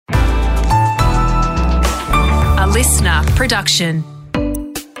listener production.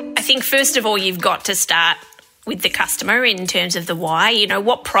 I think first of all, you've got to start with the customer in terms of the why. You know,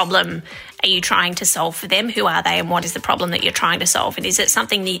 what problem are you trying to solve for them? Who are they and what is the problem that you're trying to solve? And is it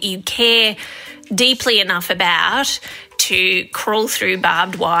something that you care deeply enough about to crawl through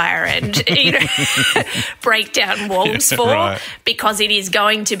barbed wire and, you know, break down walls for? Right. Because it is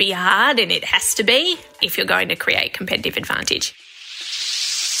going to be hard, and it has to be if you're going to create competitive advantage.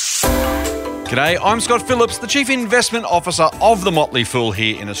 G'day, I'm Scott Phillips, the Chief Investment Officer of The Motley Fool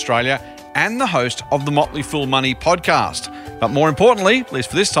here in Australia and the host of the Motley Fool Money podcast. But more importantly, at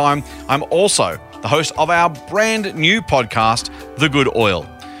least for this time, I'm also the host of our brand new podcast, The Good Oil.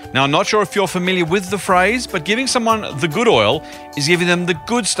 Now, I'm not sure if you're familiar with the phrase, but giving someone the good oil is giving them the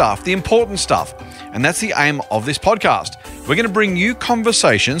good stuff, the important stuff. And that's the aim of this podcast. We're going to bring you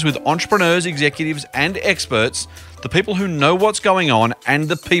conversations with entrepreneurs, executives, and experts, the people who know what's going on and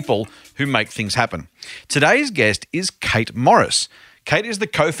the people who make things happen. Today's guest is Kate Morris. Kate is the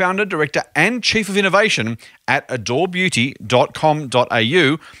co-founder, director, and chief of innovation at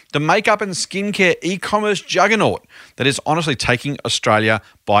adorebeauty.com.au, the makeup and skincare e-commerce juggernaut that is honestly taking Australia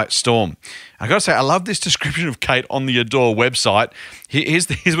by storm. I've got to say, I love this description of Kate on the Adore website. Here's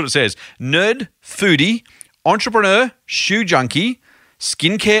what it says: nerd, foodie, entrepreneur, shoe junkie,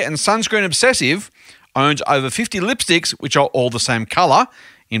 skincare and sunscreen obsessive, owns over 50 lipsticks, which are all the same colour,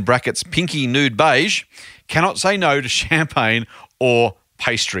 in brackets pinky nude beige, cannot say no to champagne or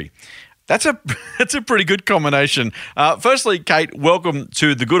pastry. That's a pretty good combination. Firstly, Kate, welcome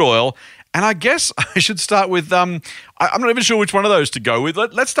to The Good Oil. And I guess I should start with, I'm not even sure which one of those to go with.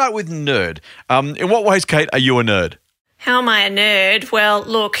 Let's start with nerd. In what ways, Kate, are you a nerd? How am I a nerd? Well,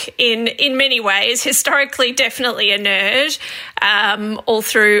 look, in many ways, historically, definitely a nerd. All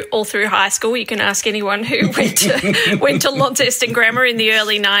through high school, you can ask anyone who went to Launceston Grammar in the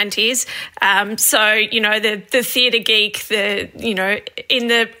early 90s. So, you know, the theatre geek, in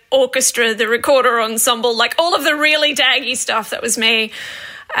the orchestra, the recorder ensemble, like all of the really daggy stuff, that was me.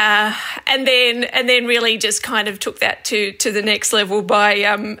 And then really just kind of took that to the next level by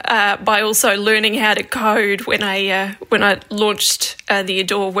also learning how to code when I launched the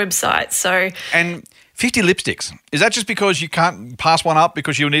Adore website. So, and 50 lipsticks. Is that just because you can't pass one up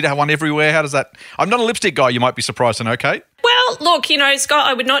because you need to have one everywhere? How does that? I'm not a lipstick guy. You might be surprised to know, Kate. Well, look, you know, Scott,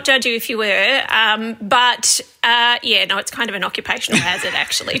 I would not judge you if you were, but it's kind of an occupational hazard,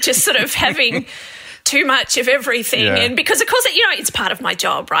 actually, just sort of having too much of everything. Yeah. And because, of course, it's part of my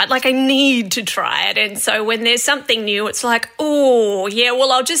job, right? Like, I need to try it. And so when there's something new, it's like, oh, yeah,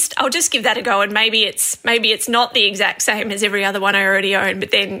 well, I'll just give that a go. And maybe it's not the exact same as every other one I already own,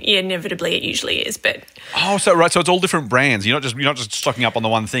 but then, yeah, inevitably it usually is. But so it's all different brands. You're not just stocking up on the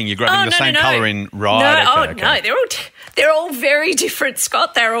one thing. You're grabbing the same colour in, right? No, they're all very different,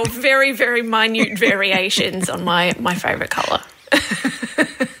 Scott. They're all very, very minute variations on my favourite colour.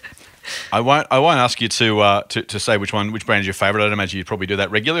 I won't ask you to say which brand is your favourite. I'd imagine you'd probably do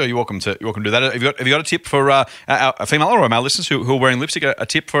that regularly. Are you welcome to do that? Have you got a tip for a female or male listeners who are wearing lipstick? A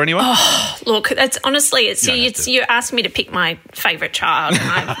tip for anyone? Oh, look, that's honestly, you asked me to pick my favourite child, and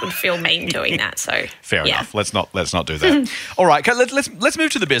I would feel mean doing that. So fair enough. Let's not do that. All right, let's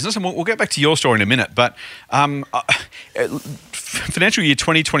move to the business, and we'll get back to your story in a minute. But financial year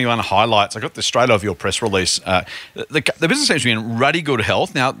 2021 highlights. I got this straight off your press release. The business seems to be in ruddy good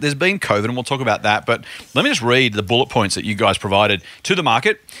health. Now, there's been COVID, and we'll talk about that, but let me just read the bullet points that you guys provided to the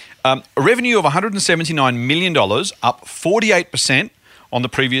market. A revenue of $179 million, up 48% on the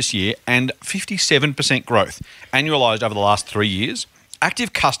previous year, and 57% growth, annualised over the last 3 years.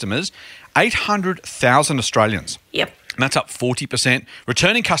 Active customers, 800,000 Australians. Yep. And that's up 40%.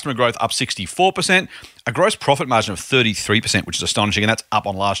 Returning customer growth up 64%. A gross profit margin of 33%, which is astonishing, and that's up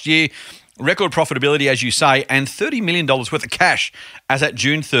on last year. Record profitability, as you say, and $30 million worth of cash as at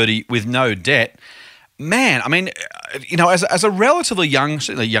June 30 with no debt. Man, I mean, as a relatively young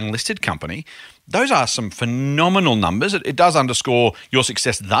listed company, those are some phenomenal numbers. It does underscore your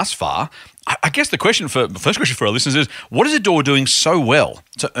success thus far. I guess the first question for our listeners is, what is Adore doing so well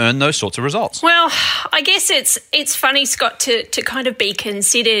to earn those sorts of results? Well, I guess it's funny, Scott, to kind of be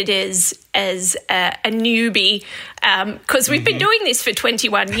considered as a newbie, because we've been doing this for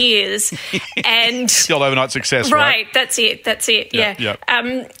 21 years. And the old overnight success, right? Right, that's it, yeah.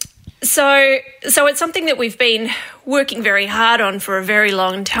 Yeah. So it's something that we've been working very hard on for a very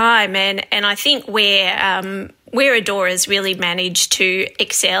long time, and I think where Adore has really managed to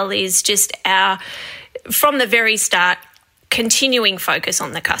excel is just from the very start, continuing focus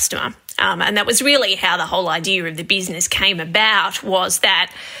on the customer. And that was really how the whole idea of the business came about, was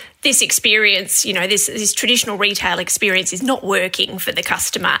that this experience, this traditional retail experience is not working for the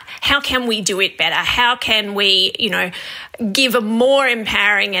customer. How can we do it better? How can we, give a more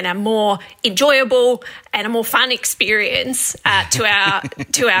empowering and a more enjoyable and a more fun experience to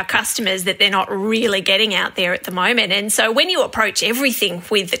our customers that they're not really getting out there at the moment? And so when you approach everything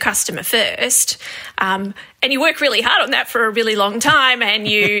with the customer first, and you work really hard on that for a really long time, and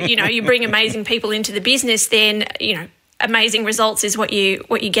you bring amazing people into the business, then amazing results is what you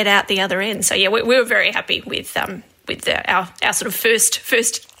get out the other end. So yeah, we were very happy with our sort of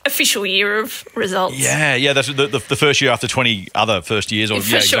first official year of results. Yeah, that's the first year after 20 other first years. For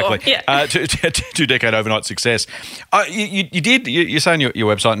sure, exactly. Yeah. Two-decade overnight success. You say on your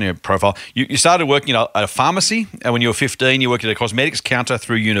website and your profile, you started working at a pharmacy when you were 15. You worked at a cosmetics counter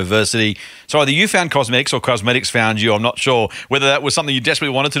through university. So either you found cosmetics or cosmetics found you. I'm not sure whether that was something you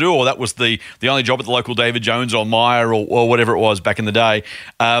desperately wanted to do or that was the only job at the local David Jones or Myer or whatever it was back in the day.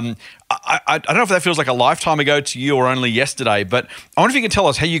 I don't know if that feels like a lifetime ago to you or only yesterday, but I wonder if you can tell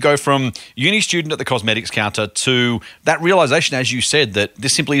us how you go from uni student at the cosmetics counter to that realization, as you said, that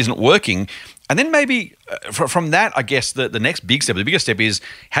this simply isn't working. And then maybe from that, I guess the next big step, the biggest step is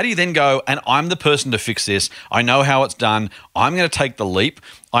how do you then go, and I'm the person to fix this. I know how it's done. I'm going to take the leap.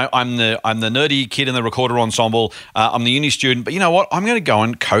 I'm the nerdy kid in the recorder ensemble. I'm the uni student. But you know what? I'm going to go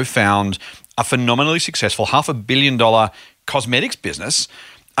and co-found a phenomenally successful $500 million cosmetics business.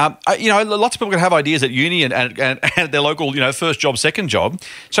 Lots of people can have ideas at uni and their local, first job, second job.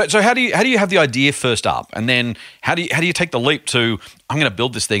 So how do you have the idea first up, and then how do you take the leap to I'm going to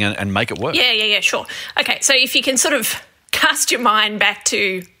build this thing and make it work? Yeah, sure. Okay, so if you can sort of cast your mind back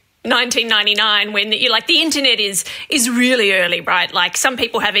to 1999 when you're like the internet is really early, right? Like some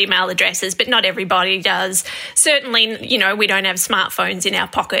people have email addresses, but not everybody does. Certainly, we don't have smartphones in our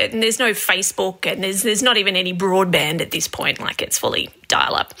pocket, and there's no Facebook, and there's not even any broadband at this point. Like it's fully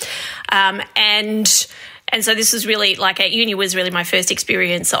dial up, and so this was really like at uni was really my first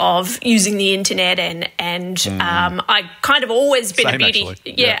experience of using the internet, and I kind of always been a beauty.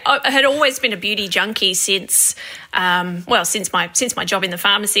 I had always been a beauty junkie since my job in the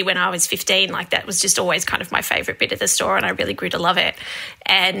pharmacy when I was 15. Like that was just always kind of my favourite bit of the store, and I really grew to love it.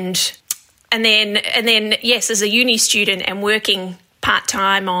 And then yes, as a uni student and working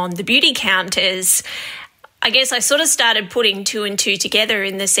part-time on the beauty counters, I guess I sort of started putting two and two together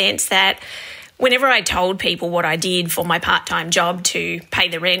in the sense that whenever I told people what I did for my part-time job to pay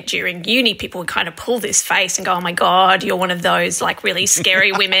the rent during uni, people would kind of pull this face and go, oh my God, you're one of those like really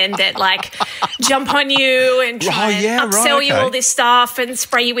scary women that like jump on you and try and upsell you all this stuff and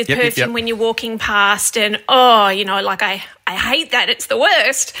spray you with perfume when you're walking past. And I hate that. It's the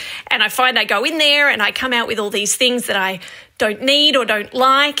worst. And I find I go in there and I come out with all these things that I don't need or don't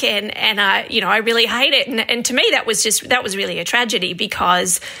like, and I really hate it. And to me, that was really a tragedy,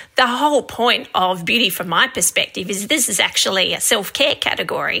 because the whole point of beauty, from my perspective, is this is actually a self-care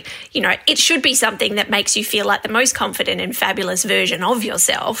category. It should be something that makes you feel like the most confident and fabulous version of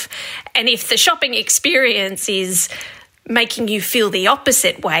yourself. And if the shopping experience is making you feel the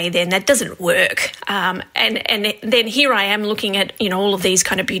opposite way, then that doesn't work. And then here I am looking at, all of these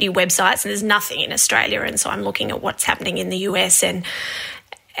kind of beauty websites, and there's nothing in Australia. And so I'm looking at what's happening in the US and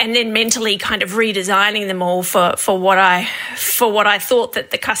then mentally kind of redesigning them all for what I thought that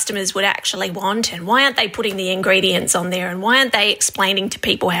the customers would actually want, and why aren't they putting the ingredients on there, and why aren't they explaining to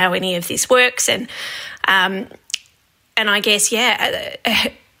people how any of this works? And I guess,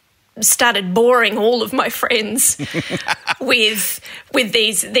 started boring all of my friends with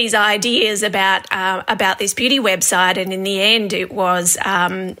these ideas about this beauty website. And in the end, it was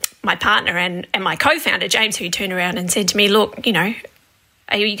my partner and my co-founder, James, who turned around and said to me, look,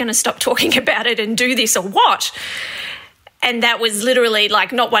 are you going to stop talking about it and do this or what? And that was literally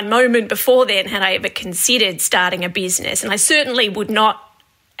like not one moment before then had I ever considered starting a business. And I certainly would not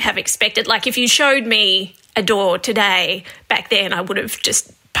have expected, like if you showed me a door today, back then I would have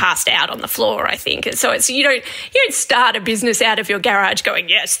just passed out on the floor, I think. And so you don't start a business out of your garage going,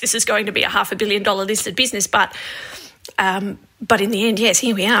 yes, this is going to be a $500 million listed business. But in the end, yes,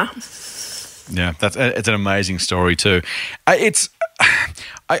 here we are. Yeah, it's an amazing story too.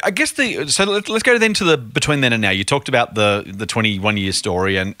 I guess so let's go then to the between then and now. You talked about the 21-year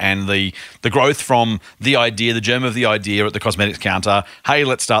story and the growth from the idea, the germ of the idea at the cosmetics counter. Hey,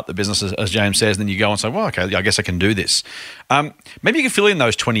 let's start the business, as James says. And then you go and say, well, okay, I guess I can do this. Maybe you can fill in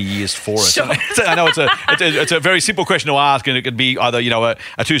those 20 years for us. Sure. I know it's a very simple question to ask, and it could be either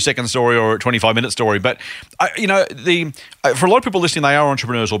a 2-second story or a 25-minute story. But for a lot of people listening, they are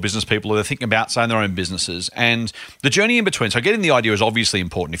entrepreneurs or business people, or they're thinking about starting their own businesses, and the journey in between. So getting the idea is obviously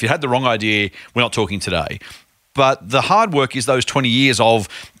important. If you had the wrong idea, we're not talking today. But the hard work is those 20 years of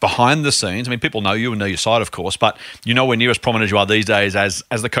behind the scenes. I mean, people know you and know your side, of course, but you're nowhere near as prominent as you are these days as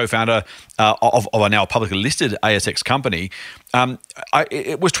the co-founder of a now publicly listed ASX company.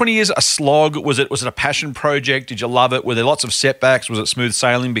 It was 20 years a slog. Was it a passion project? Did you love it? Were there lots of setbacks? Was it smooth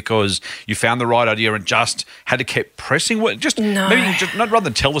sailing because you found the right idea and just had to keep pressing? No. Maybe just not rather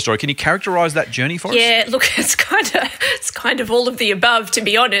than tell the story. Can you characterise that journey for us? Yeah, look, it's kind of all of the above, to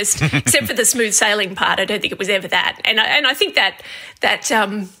be honest. Except for the smooth sailing part, I don't think it was ever that. And I think that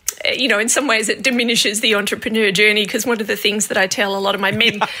in some ways it diminishes the entrepreneur journey, because one of the things that I tell a lot of my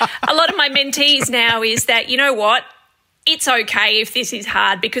mentees now is that, you know what? It's okay if this is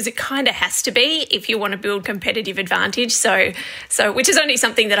hard, because it kind of has to be if you want to build competitive advantage. So which is only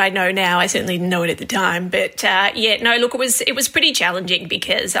something that I know now. I certainly didn't know it at the time. But look, it was pretty challenging,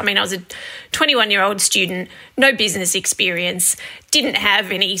 because I was a 21-year-old student, no business experience, didn't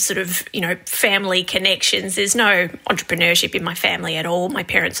have any sort of, family connections. There's no entrepreneurship in my family at all. My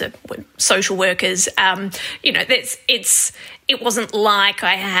parents were social workers. It wasn't like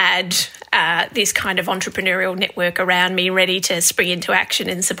I had this kind of entrepreneurial network around me ready to spring into action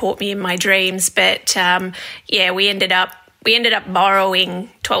and support me in my dreams. But we ended up borrowing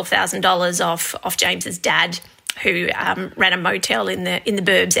 $12,000 off James's dad, who ran a motel in the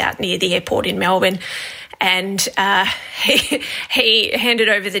burbs out near the airport in Melbourne. And he handed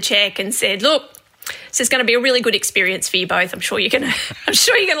over the check and said, "Look, this is going to be a really good experience for you both. I'm sure you're going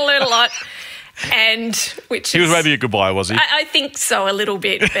to learn a lot." And he was waving a goodbye, was he? I think so, a little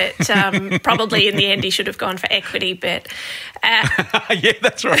bit, but probably in the end he should have gone for equity. But yeah,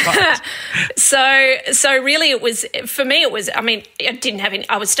 that's right. So really, it was for me. It was. I didn't have any.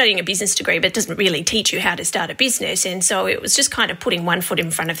 I was studying a business degree, but it doesn't really teach you how to start a business, and so it was just kind of putting one foot in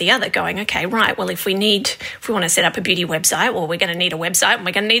front of the other, going, okay, right. Well, if we want to set up a beauty website, well, we're going to need a website, and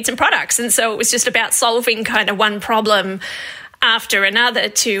we're going to need some products, and so it was just about solving kind of one problem after another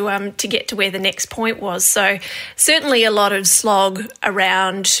to get to where the next point was. So certainly a lot of slog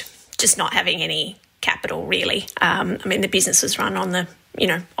around just not having any capital, really. The business was run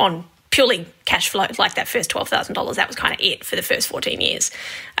on purely cash flow, like that first $12,000. That was kind of it for the first 14 years.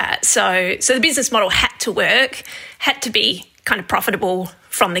 So the business model had to work, had to be kind of profitable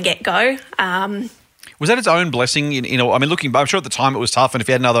from the get-go. Was that its own blessing? Looking back, I'm sure at the time it was tough, and if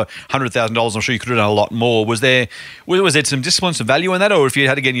you had another $100,000, I'm sure you could have done a lot more. Was there some discipline, some value in that, or if you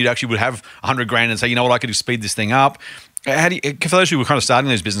had again, you actually would have $100,000 and say, you know what, I could speed this thing up? For those who were kind of starting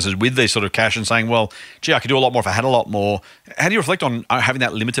these businesses with these sort of cash and saying, well, gee, I could do a lot more if I had a lot more. How do you reflect on having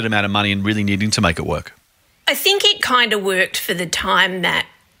that limited amount of money and really needing to make it work? I think it kind of worked for the time that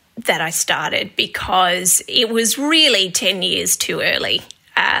I started, because it was really 10 years too early.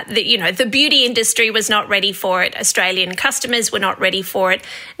 The beauty industry was not ready for it. Australian customers were not ready for it.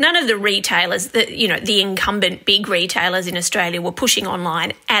 None of the retailers, the incumbent big retailers in Australia, were pushing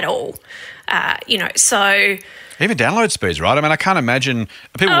online at all. So even download speeds, right? I can't imagine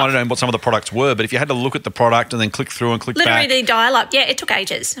people wanted to know what some of the products were, but if you had to look at the product and then click through and click back, literally dial up, it took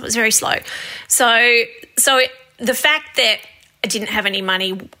ages. It was very slow. So the fact that I didn't have any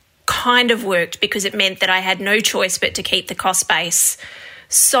money kind of worked, because it meant that I had no choice but to keep the cost base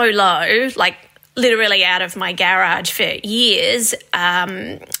so low, like literally out of my garage for years.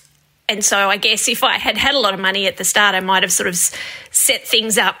 And so I guess if I had a lot of money at the start, I might have sort of set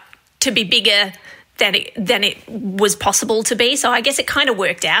things up to be bigger than it was possible to be. So I guess it kind of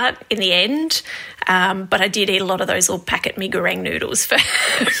worked out in the end. But I did eat a lot of those little packet mee goreng noodles for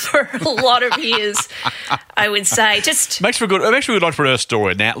a lot of years, I would say. Just makes for a good entrepreneur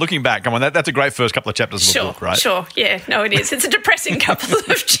story. Now, looking back, come on, that's a great first couple of chapters of the book, right? Sure, yeah. No, it is. It's a depressing couple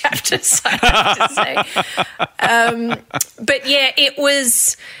of chapters, I have to say. But yeah, it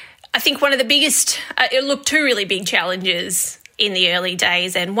was, I think, one of the biggest, two really big challenges in the early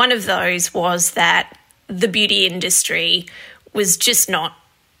days, and one of those was that the beauty industry was just not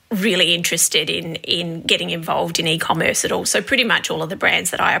really interested in getting involved in e-commerce at all. So pretty much all of the brands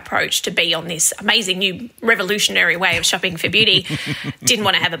that I approached to be on this amazing new revolutionary way of shopping for beauty didn't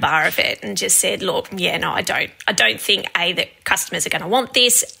want to have a bar of it, and just said, look, I don't think that customers are going to want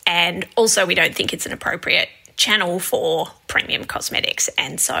this, and also we don't think it's an appropriate channel for premium cosmetics,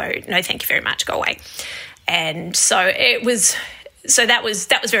 and so no thank you very much, go away. And so that was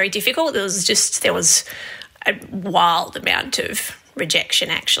very difficult. There was a wild amount of rejection,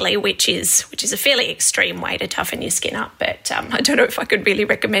 actually, which is a fairly extreme way to toughen your skin up, but I don't know if I could really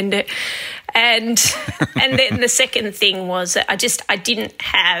recommend it. And then the second thing was that I didn't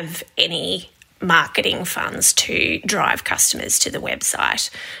have any marketing funds to drive customers to the website.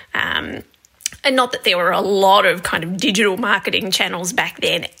 And not that there were a lot of kind of digital marketing channels back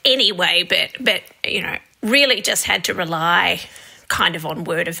then anyway, but really just had to rely kind of on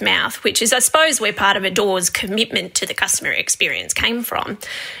word of mouth, which is, I suppose, where part of Adore's commitment to the customer experience came from.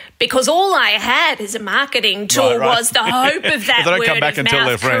 Because all I had as a marketing tool was the hope of that they don't word come back of and tell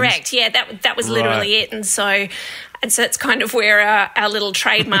their mouth. friends. Correct. Yeah, that was literally it. And so it's kind of where our little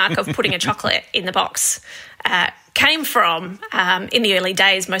trademark of putting a chocolate in the box came from. In the early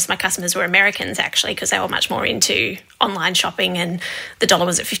days, most of my customers were Americans, actually, because they were much more into online shopping, and the dollar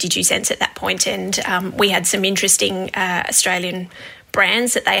was at 52 cents at that point. And we had some interesting Australian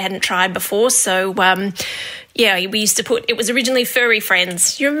brands that they hadn't tried before. So, we used to put, it was originally Furry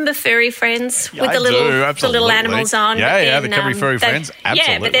Friends. You remember Furry Friends? Yeah, with the little animals on? Yeah, the Cadbury Furry Friends,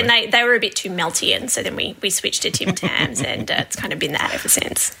 absolutely. Yeah, but then they were a bit too melty, and so then we switched to Tim Tams, and it's kind of been that ever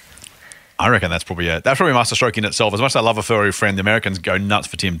since. I reckon that's probably a masterstroke in itself. As much as I love a furry friend, the Americans go nuts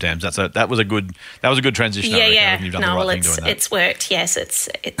for Tim Tams. That was a good transition. Yeah, I reckon. You've done the right thing doing that. It's worked. Yes, it's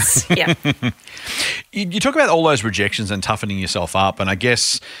yeah. You talk about all those rejections and toughening yourself up, and I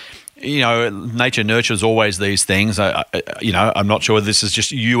guess, nature nurtures always these things. I'm not sure this is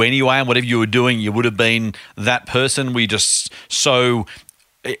just you anyway, and whatever you were doing, you would have been that person. We just so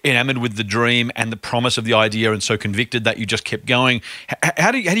enamored with the dream and the promise of the idea, and so convicted that you just kept going.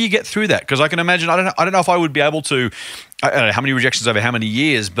 How do you get through that? Because I can imagine, I don't know if I would be able to. I don't know how many rejections over how many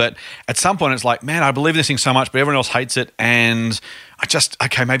years, but at some point it's like, man, I believe in this thing so much, but everyone else hates it, and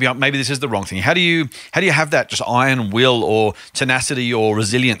maybe this is the wrong thing. How do you have that just iron will or tenacity or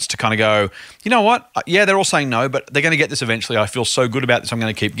resilience to kind of go, you know what? Yeah, they're all saying no, but they're going to get this eventually. I feel so good about this, I'm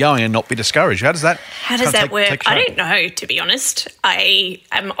going to keep going and not be discouraged. How does that work? I don't know, to be honest. I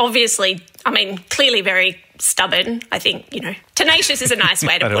am obviously, clearly very stubborn. I think, tenacious is a nice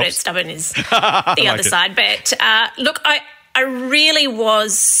way to put it. Stubborn is the other side. But look, I really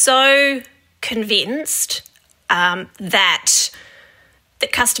was so convinced that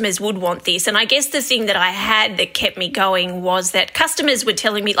customers would want this. And I guess the thing that I had that kept me going was that customers were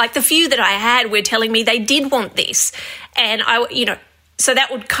telling me, like the few that I had were telling me they did want this. And so that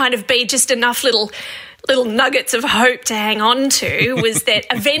would kind of be just enough little nuggets of hope to hang on to, was that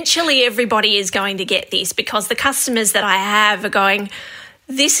eventually everybody is going to get this, because the customers that I have are going,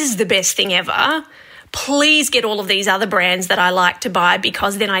 this is the best thing ever. Please get all of these other brands that I like to buy,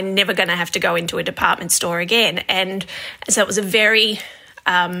 because then I'm never going to have to go into a department store again. And so it was a very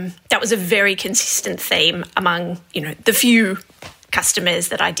consistent theme among, the few customers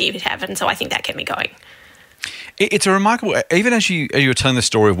that I did have. And so I think that kept me going. It's a remarkable, even as you were telling the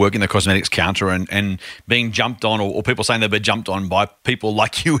story of working the cosmetics counter and being jumped on, or people saying they've been jumped on by people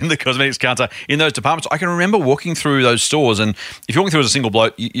like you in the cosmetics counter in those departments. I can remember walking through those stores, and if you're walking through as a single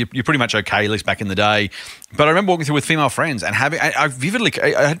bloke, you're pretty much okay, at least back in the day. But I remember walking through with female friends and I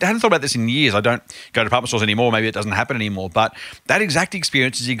hadn't thought about this in years. I don't go to department stores anymore. Maybe it doesn't happen anymore. But that exact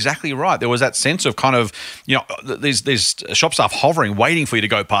experience is exactly right. There was that sense of kind of, these shop staff hovering, waiting for you to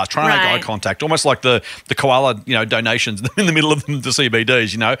go past, trying to make eye contact, almost like the koala, donations in the middle of them to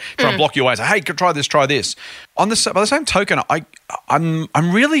CBDs, try and block your way. Say, hey, try this. By the same token, I'm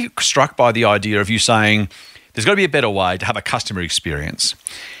really struck by the idea of you saying there's got to be a better way to have a customer experience.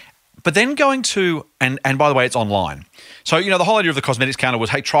 But then going to, and by the way, it's online. So, the whole idea of the cosmetics counter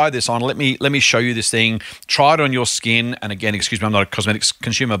was, hey, try this on. Let me show you this thing. Try it on your skin. And again, excuse me, I'm not a cosmetics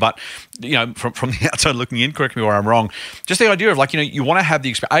consumer, but, from the outside looking in, correct me where I'm wrong. Just the idea of you want to have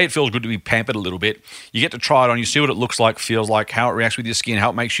the experience. It feels good to be pampered a little bit. You get to try it on. You see what it looks like, feels like, how it reacts with your skin, how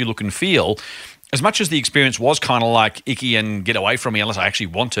it makes you look and feel. As much as the experience was kind of like icky and get away from me unless I actually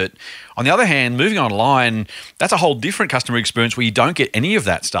want it, on the other hand, moving online, that's a whole different customer experience where you don't get any of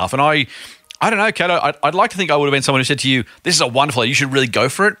that stuff. And I don't know, Kato, I'd like to think I would have been someone who said to you, this is a wonderful, you should really go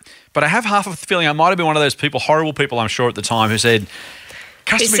for it. But I have half of the feeling I might have been one of those people, horrible people I'm sure at the time, who said,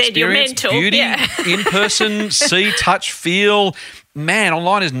 customer experience, beauty, in person, see, touch, feel. Man,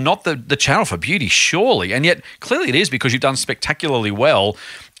 online is not the channel for beauty, surely. And yet, clearly it is, because you've done spectacularly well.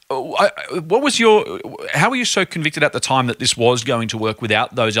 How were you so convicted at the time that this was going to work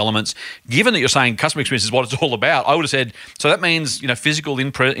without those elements? Given that you're saying customer experience is what it's all about, I would have said, so that means, physical,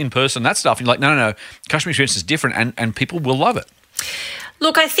 in person, that stuff. And you're like, no, customer experience is different and people will love it.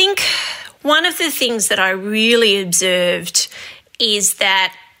 Look, I think one of the things that I really observed is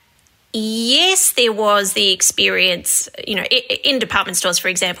that, yes, there was the experience, in department stores, for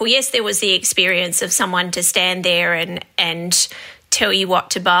example, yes, there was the experience of someone to stand there and tell you what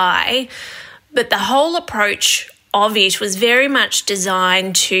to buy, but the whole approach of it was very much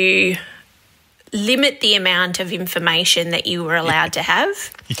designed to limit the amount of information that you were allowed to have.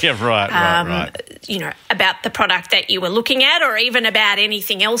 Yeah, right. About the product that you were looking at, or even about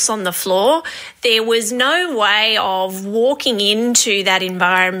anything else on the floor. There was no way of walking into that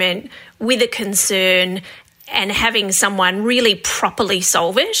environment with a concern and having someone really properly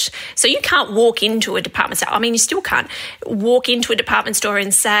solve it. So you can't walk into a department store. I mean, you still can't walk into a department store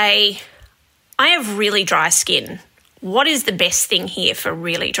and say, I have really dry skin. What is the best thing here for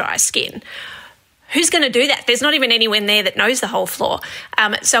really dry skin? Who's going to do that? There's not even anyone there that knows the whole floor.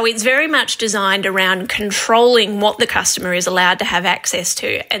 So it's very much designed around controlling what the customer is allowed to have access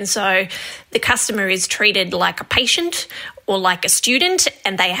to. And so the customer is treated like a patient or like a student,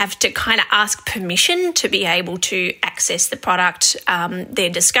 and they have to kind of ask permission to be able to access the product. They're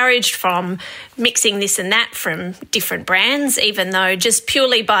discouraged from mixing this and that from different brands, even though just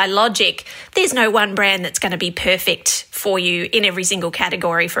purely by logic, there's no one brand that's going to be perfect for you in every single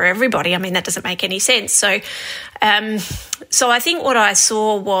category for everybody. I mean, that doesn't make any sense. So I think what I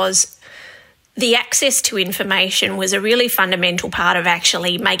saw was the access to information was a really fundamental part of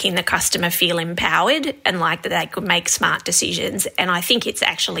actually making the customer feel empowered and like that they could make smart decisions. And I think it's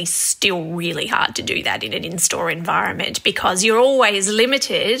actually still really hard to do that in an in-store environment because you're always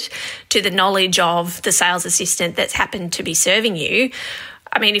limited to the knowledge of the sales assistant that's happened to be serving you.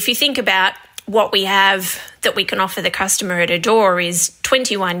 I mean, if you think about what we have that we can offer the customer at a door is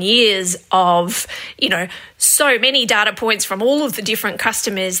 21 years of, so many data points from all of the different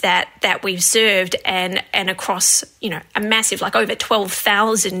customers that we've served and across, a massive, like over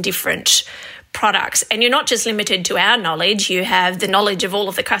 12,000 different products. And you're not just limited to our knowledge, you have the knowledge of all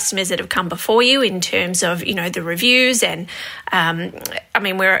of the customers that have come before you in terms of, the reviews. And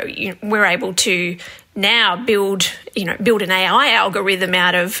we're able to now build an AI algorithm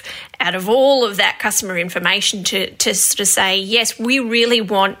out of all of that customer information to sort of say, yes, we really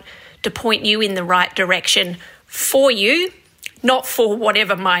want to point you in the right direction for you, not for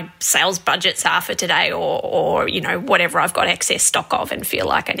whatever my sales budgets are for today or whatever I've got excess stock of and feel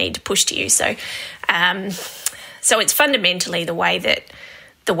like I need to push to you. So it's fundamentally the way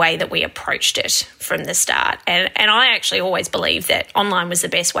that we approached it from the start. And I actually always believed that online was the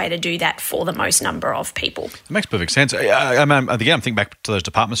best way to do that for the most number of people. It makes perfect sense. Again, I'm thinking back to those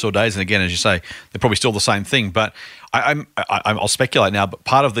department store days, and again, as you say, they're probably still the same thing. But I'll speculate now. But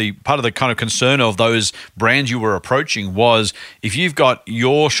part of the kind of concern of those brands you were approaching was if you've got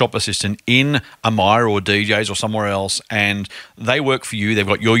your shop assistant in a Myer or DJ's or somewhere else, and they work for you, they've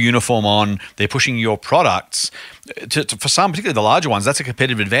got your uniform on, they're pushing your products. For some, particularly the larger ones, that's a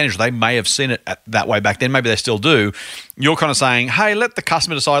competitive advantage. They may have seen it that way back then. Maybe they still do. You're kind of saying, hey, let the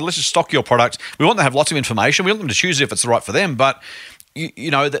customer decide. Let's just stock your products. We want them to have lots of information. We want them to choose if it's right for them. But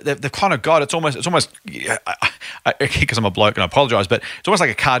they've kind of got it's almost because I'm a bloke and I apologise, but it's almost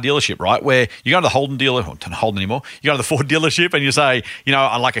like a car dealership, right? Where you go to the Holden dealer, not Holden anymore. You go to the Ford dealership and you say,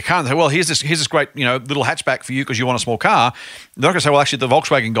 I like a car, and they say, well, here's this great little hatchback for you because you want a small car. They're not going to say, well, actually, the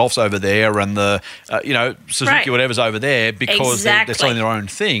Volkswagen Golf's over there and the Suzuki right. whatever's over there because they're selling their own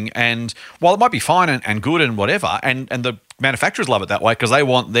thing. And while it might be fine and good and whatever, and the manufacturers love it that way because they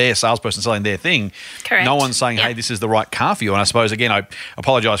want their salesperson selling their thing. Correct. No one's saying, hey, this is the right car for you. And I suppose, again, I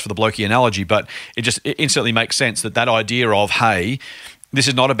apologise for the blokey analogy, but it instantly makes sense that idea of, hey, this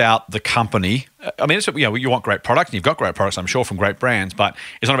is not about the company. I mean, you want great products, and you've got great products, I'm sure, from great brands, but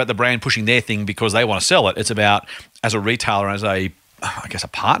it's not about the brand pushing their thing because they want to sell it. It's about, as a retailer, as a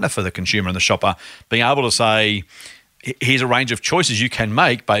partner for the consumer and the shopper, being able to say, here's a range of choices you can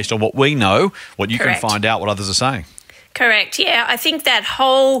make based on what we know, what you Correct. can find out, what others are saying. Correct. Yeah, I think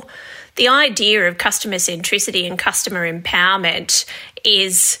the idea of customer centricity and customer empowerment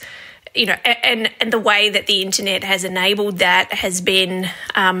is, and the way that the internet has enabled that has been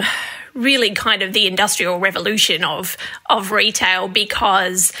really kind of the industrial revolution of retail,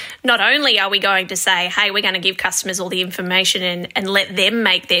 because not only are we going to say, hey, we're going to give customers all the information and let them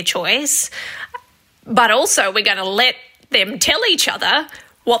make their choice, but also we're going to let them tell each other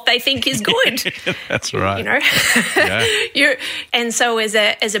what they think is good. That's right. Yeah. And so as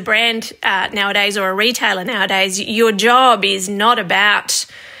a brand nowadays, or a retailer nowadays, your job is not about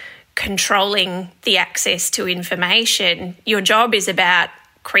controlling the access to information. Your job is about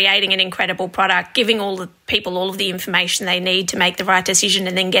creating an incredible product, giving all the people all of the information they need to make the right decision,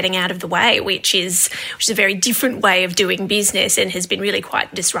 and then getting out of the way, which is a very different way of doing business and has been really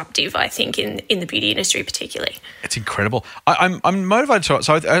quite disruptive, I think, in the beauty industry particularly. It's incredible. I'm motivated to,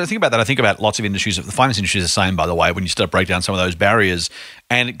 so I think about that. I think about lots of industries. The finance industry is the same, by the way, when you start to break down some of those barriers,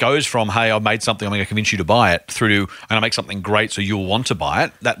 and it goes from, hey, I've made something, I'm going to convince you to buy it, through to, I'm going to make something great so you'll want to buy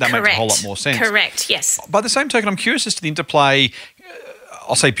it. That makes a whole lot more sense. Correct, yes. By the same token, I'm curious as to the interplay,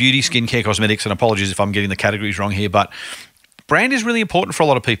 I'll say beauty, skincare, cosmetics, and apologies if I'm getting the categories wrong here, but brand is really important for a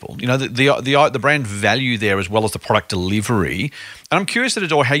lot of people. You know, the brand value there as well as the product delivery. And I'm curious at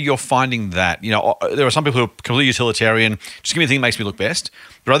Adore how you're finding that. You know, there are some people who are completely utilitarian. Just give me the thing that makes me look best.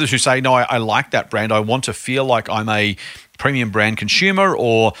 There are others who say, no, I like that brand. I want to feel like I'm a premium brand consumer,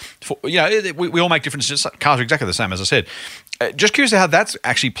 or, we all make different decisions. Cars are exactly the same, as I said. Just curious how that's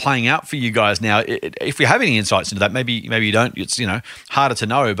actually playing out for you guys now. If we have any insights into that, maybe you don't. It's harder to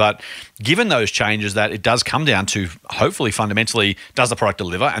know. But given those changes, that it does come down to hopefully fundamentally, does the product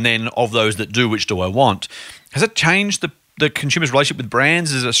deliver? And then of those that do, which do I want? Has it changed the consumer's relationship with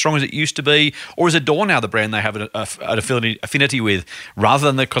brands? Is it as strong as it used to be, or is Adore now the brand they have an affinity with, rather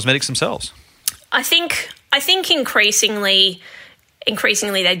than the cosmetics themselves? I think increasingly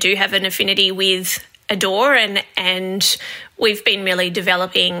they do have an affinity with Adore, and we've been really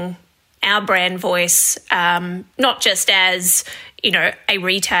developing our brand voice, not just as, a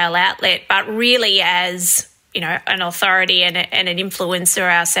retail outlet, but really as, an authority and an influencer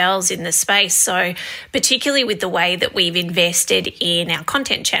ourselves in the space. So particularly with the way that we've invested in our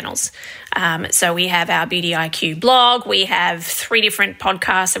content channels. So we have our Beauty IQ blog. We have 3 different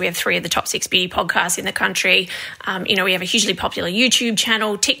podcasts. So we have 3 of the top 6 beauty podcasts in the country. We have a hugely popular YouTube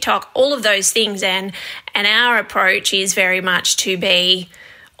channel, TikTok, all of those things. And our approach is very much to be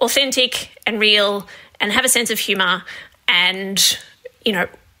authentic and real and have a sense of humour. And,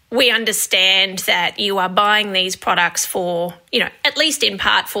 we understand that you are buying these products for, at least in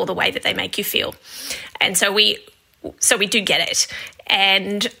part for the way that they make you feel. And so we do get it.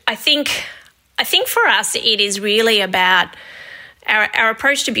 And I think for us, it is really about our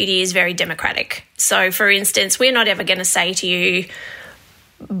approach to beauty is very democratic. So for instance, we're not ever going to say to you,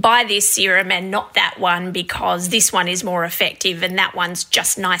 buy this serum and not that one because this one is more effective and that one's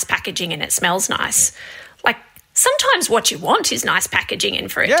just nice packaging and it smells nice. Like, sometimes what you want is nice packaging and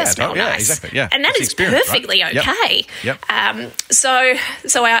for it to smell nice. Exactly, yeah. And that is perfectly right? okay. Yep. So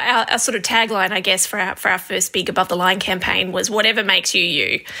our sort of tagline, I guess, for our first big Above the Line campaign was whatever makes you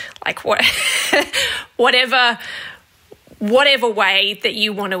you. Like whatever way that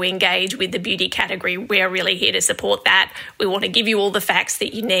you want to engage with the beauty category, we're really here to support that. We want to give you all the facts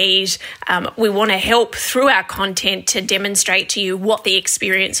that you need. We want to help through our content to demonstrate to you what the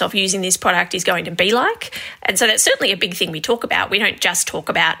experience of using this product is going to be like. And so that's certainly a big thing we talk about. We don't just talk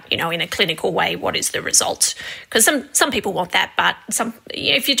about, in a clinical way, what is the result? Because some people want that, but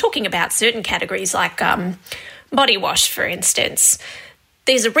if you're talking about certain categories like body wash, for instance,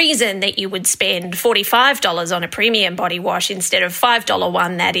 there's a reason that you would spend $45 on a premium body wash instead of $5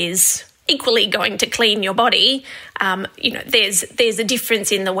 one that is equally going to clean your body. There's a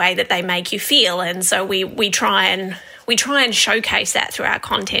difference in the way that they make you feel, and so we try and showcase that through our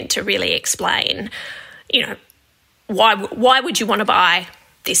content to really explain, why would you want to buy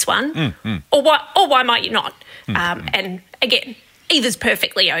this one, or why might you not? And again, either's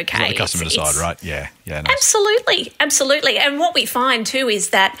perfectly okay. Let the customer decide, right? Yeah, nice. Absolutely. And what we find too is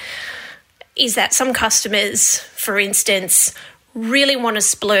that some customers, for instance, really want to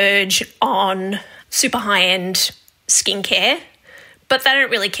splurge on super high-end skincare, but they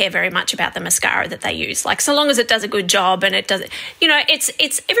don't really care very much about the mascara that they use. Like, so long as it does a good job and it does,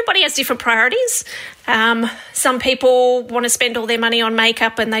 it's everybody has different priorities. Some people want to spend all their money on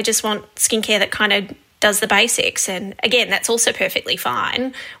makeup and they just want skincare that kind of does the basics, and again, that's also perfectly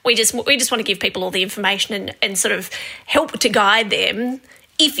fine. We just want to give people all the information and sort of help to guide them.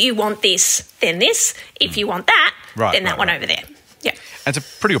 If you want this, then this. If you want that, then that one over there. Yeah, it's a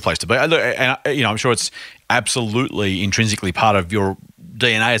pretty good place to be. And I'm sure it's absolutely intrinsically part of your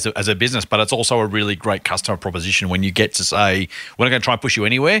DNA as a business, but it's also a really great customer proposition when you get to say, we're not going to try and push you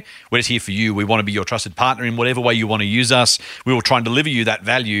anywhere. We're just here for you. We want to be your trusted partner in whatever way you want to use us. We will try and deliver you that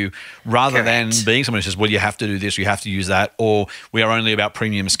value rather than being someone who says, well, you have to do this, you have to use that, or we are only about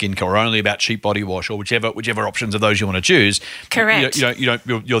premium skincare or only about cheap body wash, or whichever options of those you want to choose. Correct.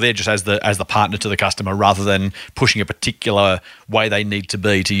 You're there just as the partner to the customer rather than pushing a particular way they need to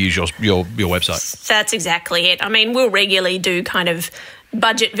be to use your website. That's exactly it. I mean, we'll regularly do kind of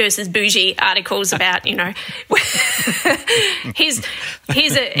budget versus bougie articles about, here's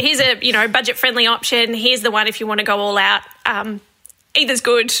a budget friendly option. Here's the one if you want to go all out. Either's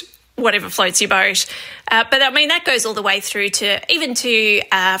good, whatever floats your boat. But I mean, that goes all the way through to,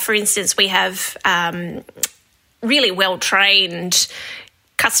 for instance, we have really well trained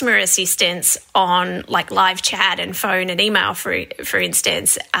customer assistants on like live chat and phone and email, for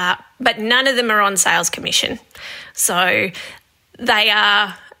instance, but none of them are on sales commission. So they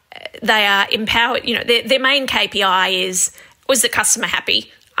are empowered. Their main KPI was the customer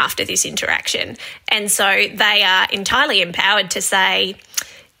happy after this interaction, and so they are entirely empowered to say,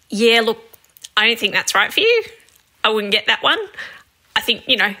 yeah, look, I don't think that's right for you. I wouldn't get that one. I think,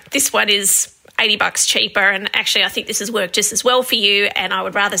 this one is $80 cheaper, and actually I think this has worked just as well for you, and I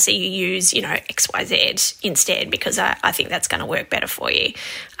would rather see you use, XYZ instead, because I think that's going to work better for you.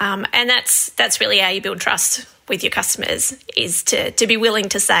 And that's really how you build trust with your customers, is to be willing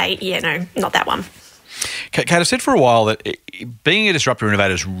to say, no, not that one. Kate, I've said for a while that being a disruptor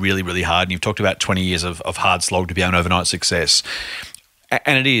innovator is really, really hard, and you've talked about 20 years of hard slog to be an overnight success.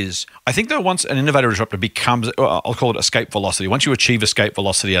 And it is. I think that once an innovator disruptor becomes, I'll call it escape velocity, once you achieve escape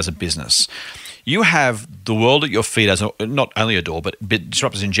velocity as a business, you have the world at your feet as not only Adore, but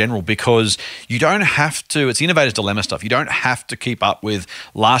disruptors in general, because you don't have to, it's the innovator's dilemma stuff. You don't have to keep up with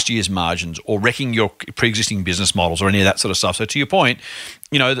last year's margins or wrecking your pre-existing business models or any of that sort of stuff. So to your point,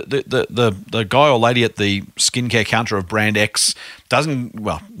 the guy or lady at the skincare counter of brand X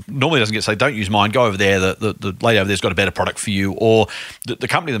normally doesn't get to say, don't use mine, go over there, the lady over there's got a better product for you, or the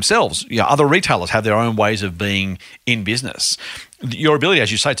company themselves, other retailers have their own ways of being in business. Your ability,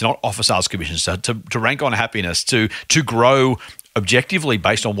 as you say, to not offer sales commissions, to rank on happiness, to grow objectively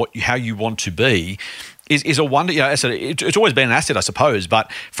based on how you want to be, is a wonder. It's always been an asset, I suppose.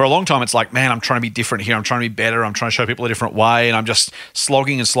 But for a long time, it's like, man, I'm trying to be different here. I'm trying to be better. I'm trying to show people a different way, and I'm just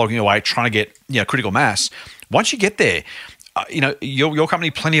slogging away, trying to get critical mass. Once you get there, your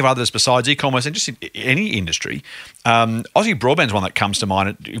company, plenty of others besides e-commerce and just in any industry. Aussie Broadband's one that comes to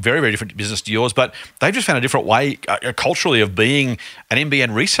mind. Very, very different business to yours, but they've just found a different way culturally of being an NBN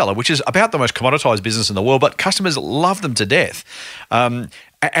reseller, which is about the most commoditized business in the world, but customers love them to death.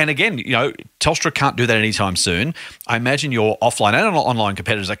 And again, Telstra can't do that anytime soon. I imagine your offline and online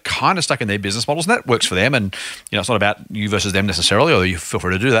competitors are kind of stuck in their business models, and that works for them. And it's not about you versus them necessarily, although you feel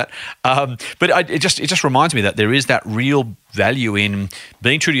free to do that. But it just reminds me that there is that real value in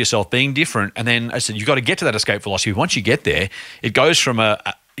being true to yourself, being different, and then, as I said, you've got to get to that escape velocity. Once you get there, it goes from a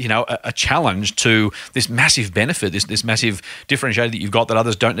challenge to this massive benefit, this massive differentiator that you've got that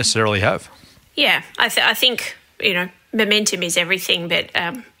others don't necessarily have. Yeah, I think momentum is everything, but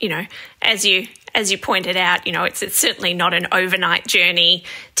as you pointed out, it's certainly not an overnight journey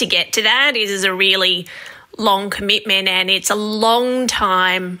to get to that. It is a really long commitment, and it's a long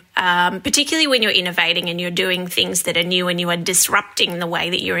time, particularly when you're innovating and you're doing things that are new and you are disrupting the way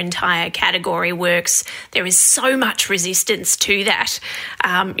that your entire category works. There is so much resistance to that.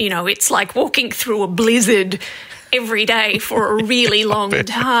 It's like walking through a blizzard every day for a really long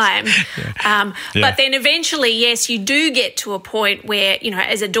time. But then eventually, yes, you do get to a point where,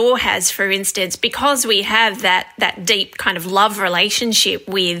 as Adore has, for instance, because we have that deep kind of love relationship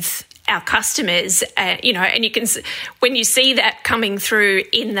with our customers, and you can, when you see that coming through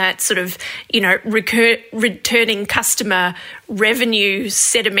in that sort of, returning customer revenue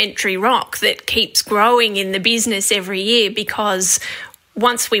sedimentary rock that keeps growing in the business every year, because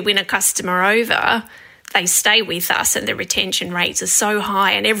once we win a customer over, they stay with us and the retention rates are so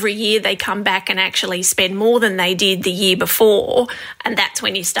high, and every year they come back and actually spend more than they did the year before, and that's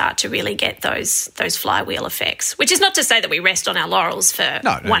when you start to really get those flywheel effects, which is not to say that we rest on our laurels for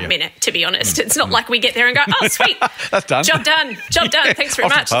 1 minute, to be honest. It's not like we get there and go, oh, sweet, that's done. Job done, thanks very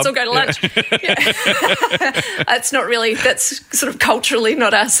much, let's all go to lunch. That's not really, that's sort of culturally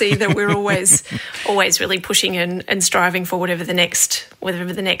not us either. We're always really pushing and striving for whatever the next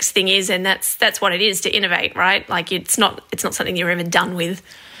thing is, and that's what it is to innovate, right? Like it's not something you're ever done with.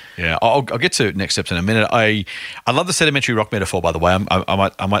 Yeah, I'll get to next steps in a minute. I love the sedimentary rock metaphor, by the way.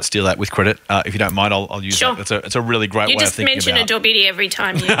 I might steal that with credit. If you don't mind, I'll use sure. that. It's a really great way of thinking about it. You just mention Adore Beauty every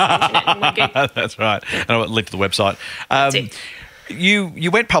time you mention it, and we're good. That's right. And I'll link to the website.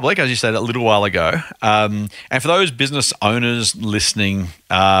 You went public, as you said, a little while ago. And for those business owners listening,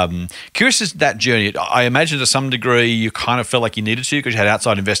 curious as that journey. I imagine to some degree you kind of felt like you needed to, because you had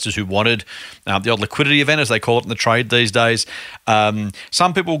outside investors who wanted the old liquidity event, as they call it in the trade these days.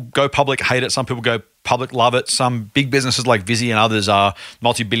 Some people go public, hate it. Some people go public, love it. Some big businesses like Visi and others are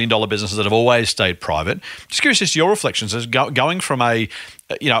multi-billion-dollar businesses that have always stayed private. Just curious as to your reflections as going from a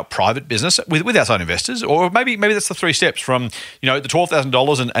private business with outside investors, or maybe that's the three steps from the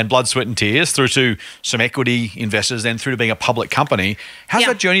 $12,000 and blood, sweat and tears through to some equity investors, then through to being a public company. How's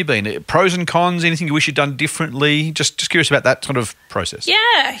that journey been? Pros and cons? Anything you wish you'd done differently? Just curious about that sort of process.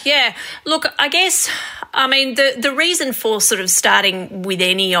 Yeah. Look, I guess, the reason for sort of starting with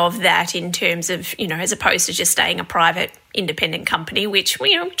any of that in terms of, as opposed to just staying a private independent company, which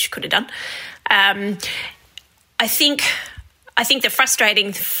you could have done. I think the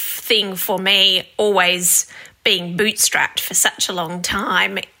frustrating thing for me, always being bootstrapped for such a long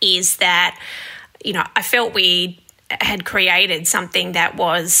time, is that, I felt we had created something that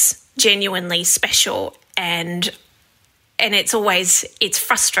was genuinely special, and it's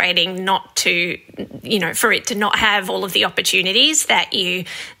frustrating not to, for it to not have all of the opportunities that you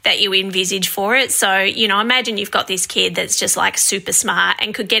envisage for it. So, imagine you've got this kid that's just like super smart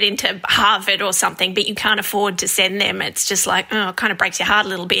and could get into Harvard or something, but you can't afford to send them. It's just like, it kind of breaks your heart a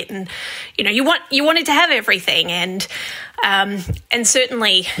little bit. And, you wanted to have everything. And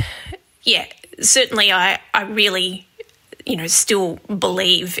certainly, I really, still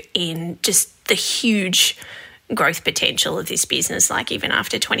believe in just the huge growth potential of this business. Like, even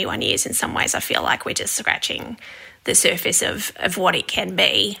after 21 years, in some ways, I feel like we're just scratching the surface of what it can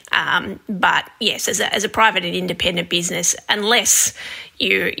be. But yes, as a private and independent business, unless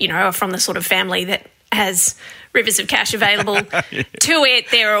you are from the sort of family that has rivers of cash available to it,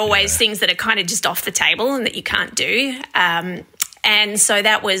 there are always things that are kind of just off the table and that you can't do. And so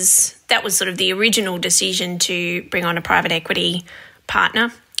that was sort of the original decision to bring on a private equity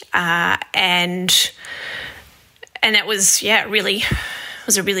partner, and that was a really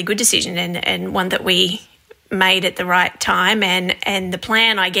good decision, and one that we made at the right time. And the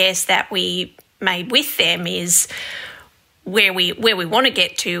plan, I guess, that we made with them is where we want to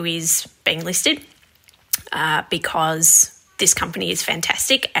get to is being listed, because this company is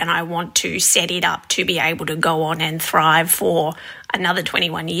fantastic and I want to set it up to be able to go on and thrive for another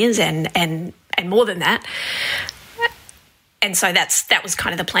 21 years and more than that. And so that was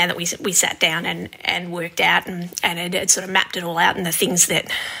kind of the plan that we sat down and worked out, and it sort of mapped it all out, and the things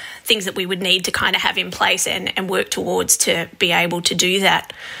that we would need to kind of have in place and work towards to be able to do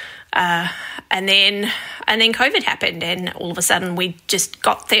that. And then COVID happened, and all of a sudden we just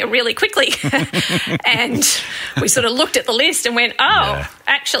got there really quickly. And we sort of looked at the list and went,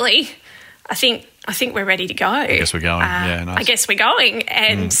 actually, I think we're ready to go. I guess we're going. Nice. I guess we're going.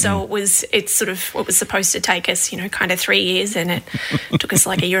 And so it was supposed to take us, kind of 3 years, and it took us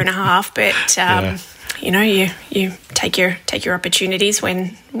like a year and a half. But you take your opportunities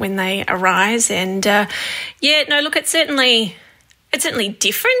when they arise. And look, it's certainly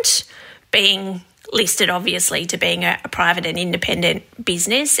different being listed, obviously, to being a private and independent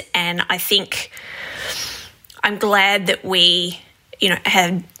business. And I think I'm glad that we,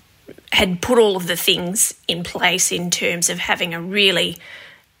 had put all of the things in place in terms of having a really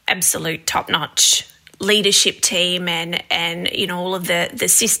absolute top-notch leadership team and all of the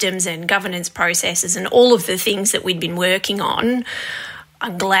systems and governance processes and all of the things that we'd been working on.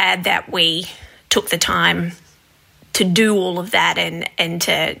 I'm glad that we took the time to do all of that and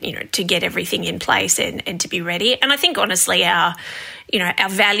to get everything in place and to be ready. And I think, honestly, our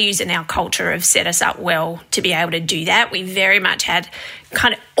values and our culture have set us up well to be able to do that. We very much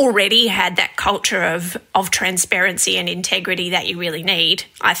already had that culture of transparency and integrity that you really need,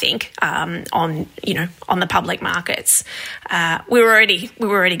 I think, on the public markets. We were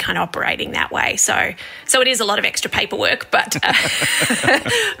already kind of operating that way. So it is a lot of extra paperwork, but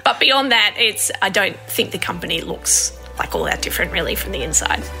but beyond that, I don't think the company looks like all that different really from the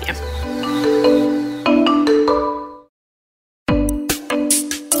inside. Yeah.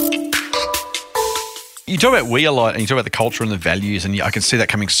 You talk about we a lot, and you talk about the culture and the values, and I can see that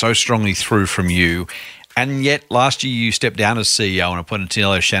coming so strongly through from you. And yet, last year you stepped down as CEO and appointed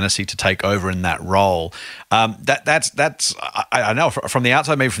Taniela O'Shannessy to take over in that role. That's I know from the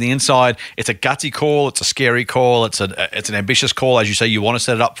outside, maybe from the inside, it's a gutsy call, it's a scary call, it's an ambitious call. As you say, you want to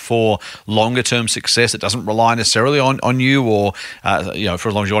set it up for longer term success. It doesn't rely necessarily on you, or for as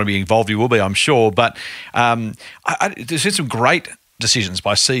long as you want to be involved, you will be, I'm sure. But there's been some great decisions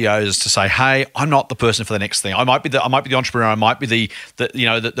by CEOs to say, "Hey, I'm not the person for the next thing. I might be the entrepreneur. I might be the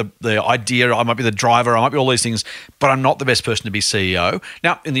idea. I might be the driver. I might be all these things, but I'm not the best person to be CEO."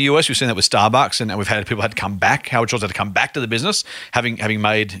 Now, in the US, we've seen that with Starbucks, and we've had people had to come back. Howard Schultz had to come back to the business, having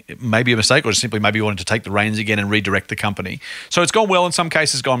made maybe a mistake, or just simply maybe wanted to take the reins again and redirect the company. So it's gone well in some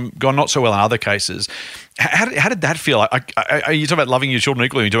cases, gone not so well in other cases. How did that feel? You talk about loving your children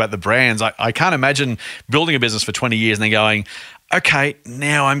equally. You talk about the brands. I can't imagine building a business for 20 years and then going, okay,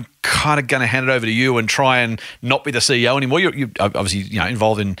 now I'm kind of going to hand it over to you and try and not be the CEO anymore. You're obviously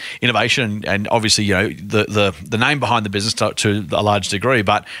involved in innovation and obviously the name behind the business to a large degree,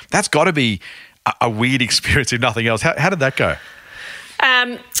 but that's got to be a weird experience if nothing else. How did that go?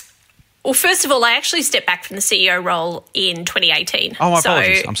 Well, first of all, I actually stepped back from the CEO role in 2018. Oh, my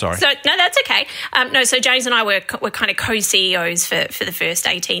apologies. I'm sorry. So, no, that's okay. So James and I were kind of co-CEOs for the first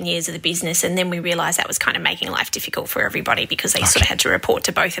 18 years of the business, and then we realised that was kind of making life difficult for everybody because they sort of had to report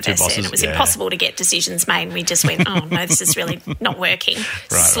to both of us, bosses, and it was impossible to get decisions made, and we just went, oh, no, this is really not working,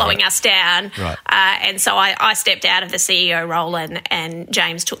 slowing us down. Right. And so I stepped out of the CEO role and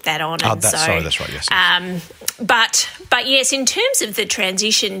James took that on. That's right, yes. But yes, in terms of the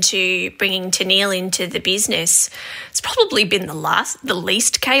transition to bringing Taniela into the business, it's probably been the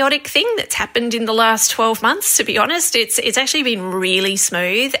least chaotic thing that's happened in the last 12 months, to be honest. It's actually been really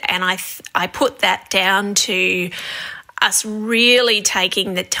smooth, and I put that down to us really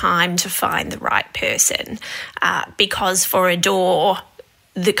taking the time to find the right person, because for Adore,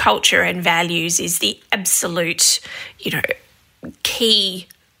 the culture and values is the absolute, key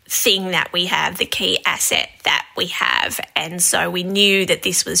thing that we have, the key asset that we have. And so we knew that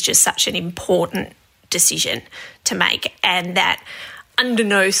this was just such an important decision to make, and that under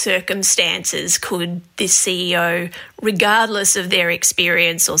no circumstances could this CEO, regardless of their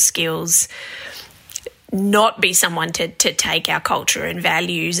experience or skills, not be someone to take our culture and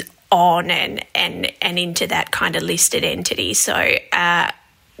values on and into that kind of listed entity. So I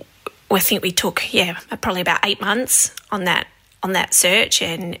think we took probably about 8 months on that search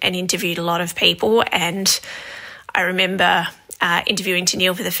and interviewed a lot of people. And I remember interviewing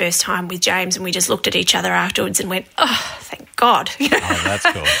Tennille for the first time with James, and we just looked at each other afterwards and went, "Oh, thank God!" Oh, that's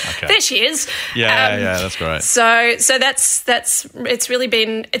cool. Okay, there she is. Yeah, that's great. So that's it's really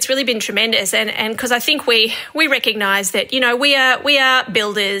been tremendous, and because I think we recognise that we are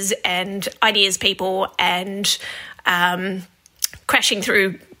builders and ideas people and crashing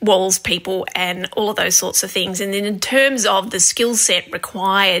through walls people and all of those sorts of things. And then in terms of the skill set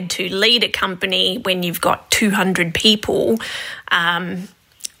required to lead a company when you've got 200 people, neither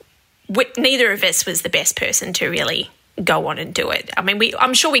of us was the best person to really go on and do it. I mean,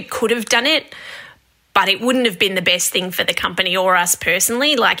 I'm sure we could have done it, but it wouldn't have been the best thing for the company or us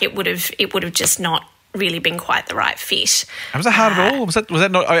personally. Like it would have just not really been quite the right fit. And was that hard at all? Was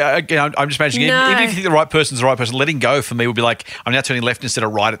that not? Again, I'm just imagining. No. Even if you think the right person's the right person, letting go for me would be like, I'm now turning left instead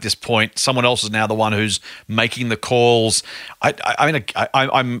of right at this point. Someone else is now the one who's making the calls.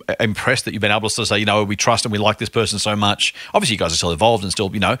 I'm impressed that you've been able to say, we trust and we like this person so much. Obviously, you guys are still involved and still,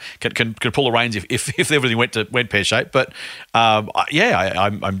 can pull the reins if everything went pear shaped. But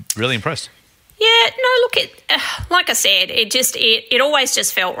I'm really impressed. Yeah, no, look, like I said, it always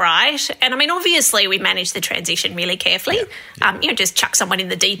just felt right. And I mean, obviously we managed the transition really carefully. Yeah. Just chuck someone in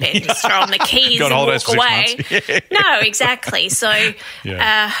the deep end, just throw them the keys and walk away. Yeah. No, exactly. So,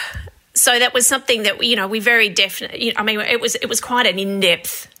 so that was something that, we very definitely, it was quite an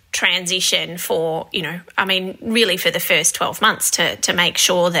in-depth transition for, really for the first 12 months to make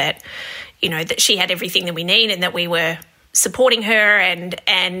sure that, that she had everything that we need and that we were supporting her and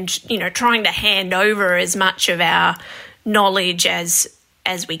trying to hand over as much of our knowledge as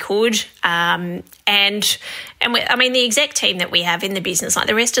we could. The exec team that we have in the business, like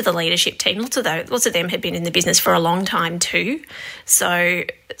the rest of the leadership team, lots of them had been in the business for a long time too. So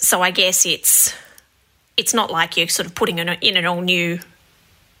I guess it's not like you're sort of putting in an all new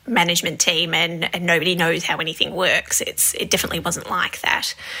management team and nobody knows how anything works. It definitely wasn't like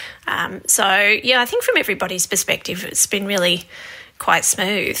that. I think from everybody's perspective, it's been really quite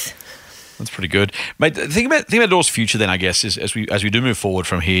smooth. That's pretty good, mate. Think about Adore's future then, I guess, is as we do move forward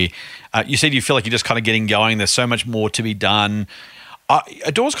from here. You said you feel like you're just kind of getting going. There's so much more to be done.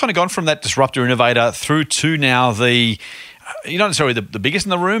 Adore's kind of gone from that disruptor innovator through to now you're not necessarily the biggest in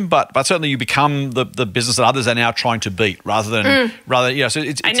the room, but certainly you become the business that others are now trying to beat rather. So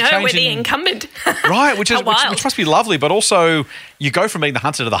it's I know, we're the incumbent, right? Which must be lovely, but also you go from being the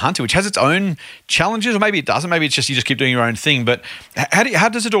hunter to the hunter, which has its own challenges, or maybe it doesn't. Maybe it's just you just keep doing your own thing. But how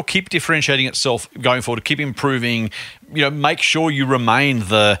does Adore keep differentiating itself going forward, to keep improving? Make sure you remain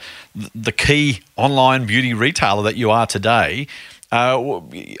the key online beauty retailer that you are today.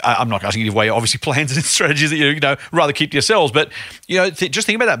 I'm not asking you to give away obviously plans and strategies that you rather keep to yourselves, but just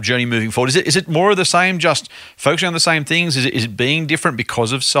think about that journey moving forward. Is it more of the same, just focusing on the same things? Is it being different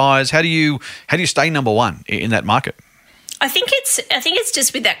because of size? How do you stay number one in that market? I think it's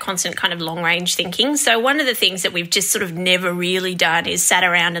just with that constant kind of long range thinking. So one of the things that we've just sort of never really done is sat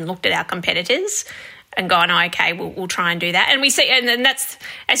around and looked at our competitors and gone, oh, okay, we'll try and do that. And we see, and then that's,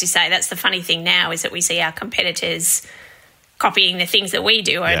 as you say, that's the funny thing now, is that we see our competitors copying the things that we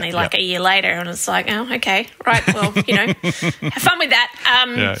do only a year later, and it's like, oh, okay, right, well, have fun with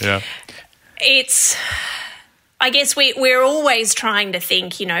that. It's, I guess we're always trying to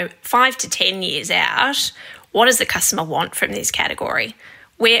think, 5 to 10 years out, what does the customer want from this category?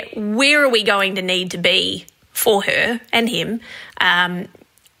 Where are we going to need to be for her and him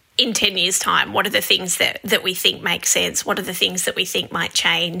in 10 years' time? What are the things that we think make sense? What are the things that we think might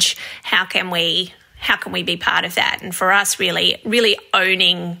change? How can we be part of that? And for us, really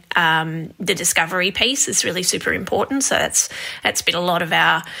owning the discovery piece is really super important. So that's been a lot of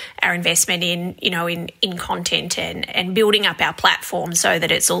our investment in content and building up our platform so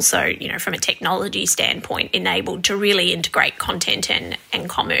that it's also, from a technology standpoint, enabled to really integrate content and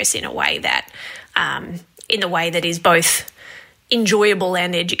commerce in a way that in the way that is both enjoyable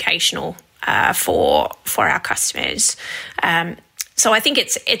and educational for our customers. So I think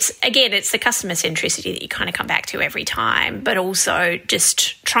it's the customer centricity that you kind of come back to every time, but also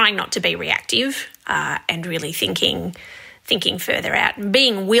just trying not to be reactive and really thinking further out and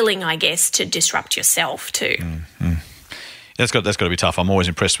being willing, I guess, to disrupt yourself too. Mm-hmm. That's got to be tough. I'm always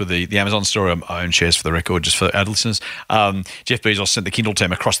impressed with the Amazon story. I own shares for the record, just for our listeners. Jeff Bezos sent the Kindle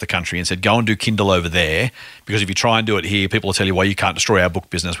team across the country and said, go and do Kindle over there, because if you try and do it here, people will tell you why you can't destroy our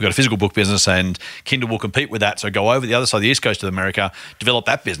book business. We've got a physical book business and Kindle will compete with that. So go over the other side of the East Coast of America, develop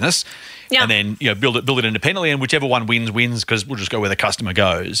that business, and then build it independently, and whichever one wins, because we'll just go where the customer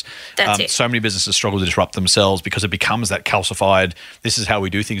goes. That's it. So many businesses struggle to disrupt themselves because it becomes that calcified, this is how we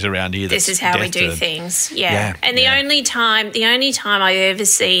do things around here. This is how we do things. Yeah. And the only time I've ever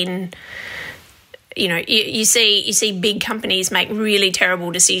seen, you see big companies make really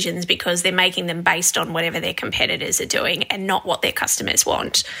terrible decisions because they're making them based on whatever their competitors are doing and not what their customers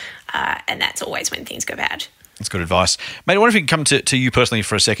want. And that's always when things go bad. That's good advice. Mate, I wonder if we can come to you personally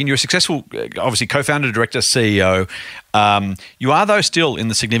for a second. You're a successful, obviously, co-founder, director, CEO. You are, though, still in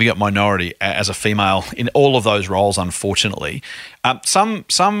the significant minority as a female in all of those roles, unfortunately.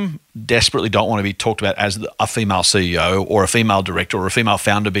 Some desperately don't want to be talked about as a female CEO or a female director or a female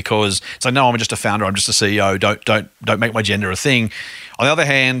founder because it's like, no, I'm just a founder, I'm just a CEO, don't make my gender a thing. On the other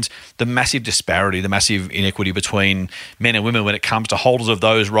hand, the massive disparity, the massive inequity between men and women when it comes to holders of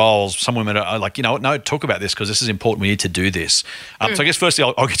those roles, some women are like, no, talk about this because this is important, we need to do this. So I guess firstly,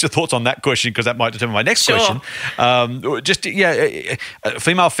 I'll get your thoughts on that question because that might determine my next question.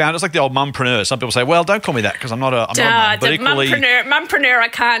 Female founders, like the old mumpreneur. Some people say, well, don't call me that because I'm not a mum. But equally, mumpreneur I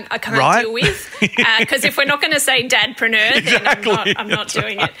can't right? deal with because if we're not going to say dadpreneur, exactly. then I'm not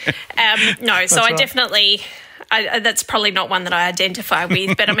doing it. No, so I definitely, that's probably not one that I identify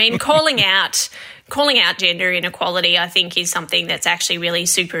with. But I mean, calling out gender inequality, I think, is something that's actually really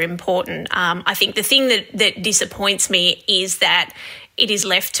super important. I think the thing that disappoints me is that it is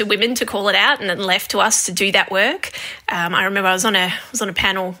left to women to call it out and then left to us to do that work. I remember I was on a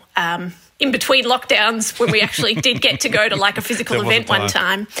panel in between lockdowns when we actually did get to go to like a physical event one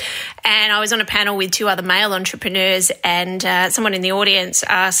time. And I was on a panel with two other male entrepreneurs and someone in the audience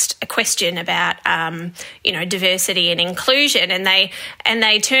asked a question about, diversity and inclusion. And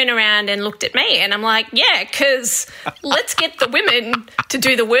they turned around and looked at me and I'm like, yeah, because let's get the women to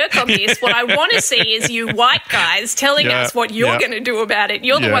do the work on this. What I want to see is you white guys telling us what you're going to do about it.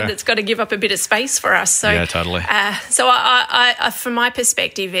 You're the one that's got to give up a bit of space for us. So, yeah, totally. So I, from my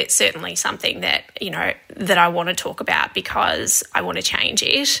perspective, it's certainly something that, that I want to talk about because I want to change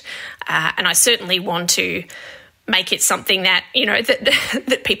it. And I certainly want to make it something that,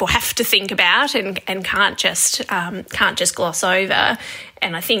 that people have to think about and can't just gloss over.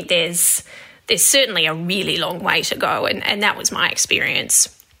 And I think there's certainly a really long way to go. And that was my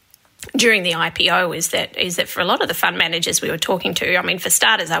experience during the IPO is that for a lot of the fund managers we were talking to, I mean, for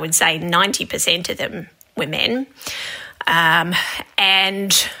starters, I would say 90% of them were men. And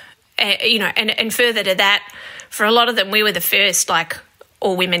further to that, for a lot of them, we were the first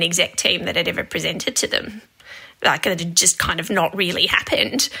all-women exec team that had ever presented to them. It had just kind of not really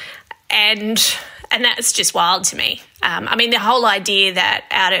happened. And that's just wild to me. The whole idea that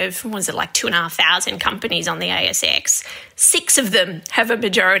out of, 2,500 companies on the ASX, 6 of them have a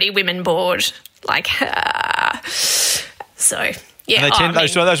majority women board. So... Yeah, and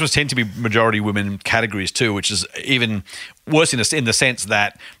those tend to be majority women categories too, which is even worse in the sense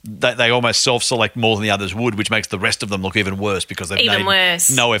that they almost self-select more than the others would, which makes the rest of them look even worse because they've made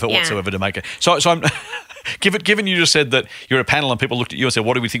no effort whatsoever to make it. So I'm given you just said that you're at a panel and people looked at you and said,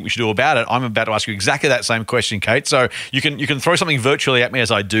 what do we think we should do about it? I'm about to ask you exactly that same question, Kate. So you can throw something virtually at me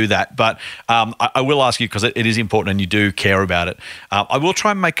as I do that, but I will ask you because it is important and you do care about it. I will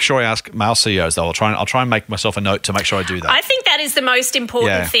try and make sure I ask male CEOs though. I'll try and make myself a note to make sure I do that. I think that is the most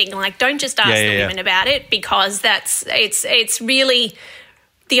important thing. Don't just ask the women about it because it's really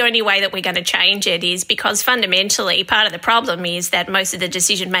the only way that we're going to change it is because fundamentally part of the problem is that most of the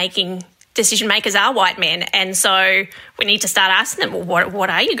decision makers are white men, and so we need to start asking them, well, what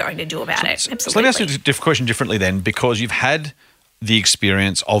are you going to do about it? Absolutely. So let me ask you the question differently then, because you've had the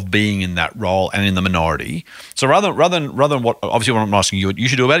experience of being in that role and in the minority. So rather than what obviously what I'm asking you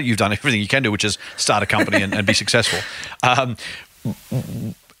should do about it, you've done everything you can do, which is start a company and be successful.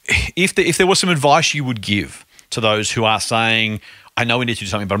 If there was some advice you would give to those who are saying, I know we need to do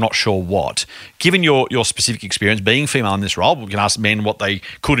something, but I'm not sure what. Given your specific experience being female in this role, we can ask men what they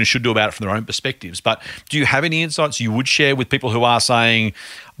could and should do about it from their own perspectives. But do you have any insights you would share with people who are saying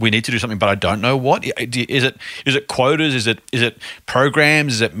we need to do something, but I don't know what? Is it quotas? Is it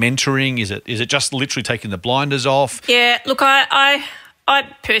programs? Is it mentoring? Is it just literally taking the blinders off? Yeah, look, I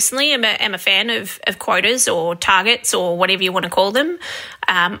personally am a fan of quotas or targets or whatever you want to call them.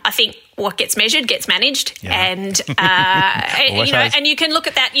 I think what gets measured gets managed, and and you can look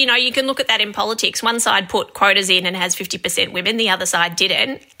at that. You can look at that in politics. One side put quotas in and has 50% women, the other side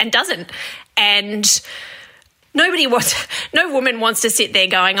didn't and doesn't, and no woman wants to sit there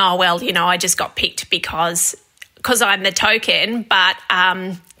going, oh well, I just got picked because I'm the token. But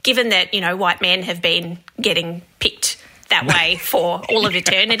given that white men have been getting picked that way for all of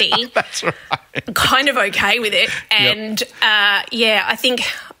eternity. That's right. I'm kind of okay with it, and I think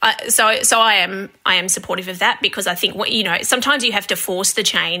so. I am supportive of that, because I think sometimes you have to force the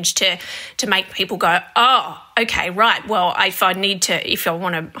change to make people go, oh, okay, right. Well, if I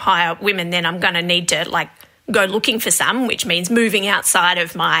want to hire women, then I'm going to need to go looking for some, which means moving outside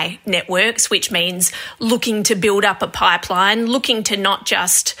of my networks, which means looking to build up a pipeline, looking to not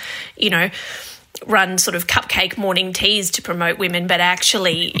just run sort of cupcake morning teas to promote women, but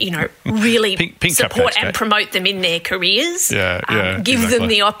actually, really pink support and promote them in their careers. Give them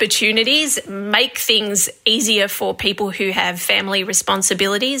the opportunities, make things easier for people who have family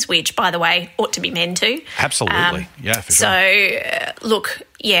responsibilities, which, by the way, ought to be men too. Absolutely. For sure. So, look,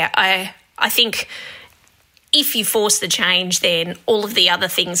 I think if you force the change, then all of the other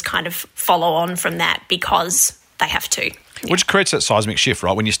things kind of follow on from that, because they have to. Which creates that seismic shift,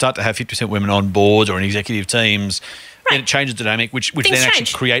 right? When you start to have 50% women on boards or in executive teams, then it changes the dynamic, which then actually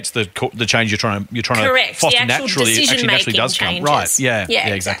creates the change you're trying to foster naturally. It actually naturally does come. Right. Yeah,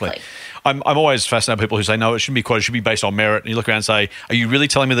 exactly. I'm always fascinated by people who say, no, it shouldn't be quoted, it should be based on merit. And you look around and say, are you really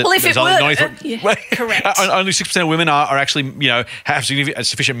telling me that there's correct. Only 6% of women are actually, have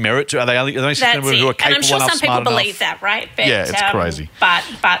sufficient merit to, are they only 6% of women who are capable enough, smart enough? And I'm sure some people believe that, right? But, it's crazy. But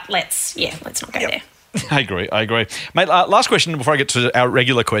let's not go there. I agree. Mate, last question before I get to our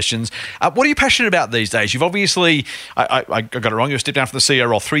regular questions. What are you passionate about these days? You've obviously, I got it wrong, you stepped down from the CEO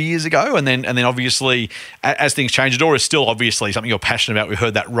role 3 years ago, and then obviously, as things change, the door is still obviously something you're passionate about. We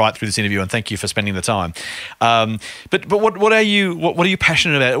heard that right through this interview, and thank you for spending the time. But what are you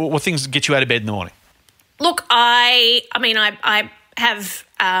passionate about? What things get you out of bed in the morning? Look, I have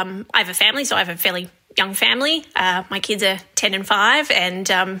a family, so I have a fairly young family. My kids are 10 and 5,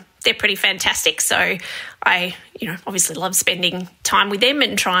 and they're pretty fantastic. So I, obviously love spending time with them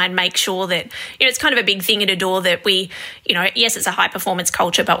and try and make sure that, it's kind of a big thing at Adore that we, yes, it's a high performance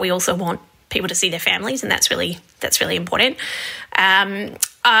culture, but we also want people to see their families, and that's really important.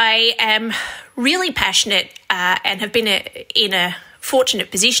 I am really passionate and have been in a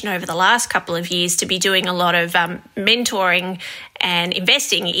fortunate position over the last couple of years to be doing a lot of mentoring and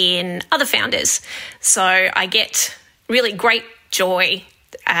investing in other founders. So I get really great joy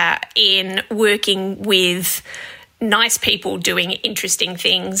in working with nice people doing interesting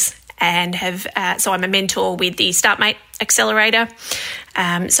things, and so I'm a mentor with the StartMate Accelerator.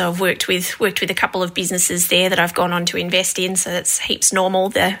 So I've worked with a couple of businesses there that I've gone on to invest in. So that's Heaps Normal,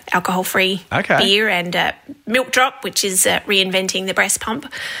 the alcohol-free beer, and Milk Drop, which is reinventing the breast pump,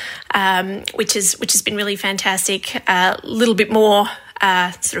 which has been really fantastic. A little bit more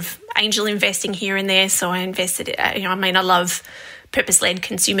sort of angel investing here and there. So I invested. I love purpose-led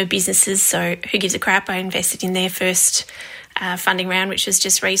consumer businesses. So who gives a crap? I invested in their first funding round, which was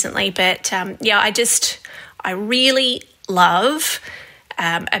just recently. But I really love,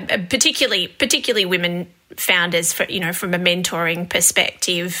 particularly women founders, from a mentoring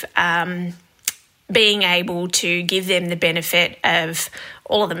perspective, being able to give them the benefit of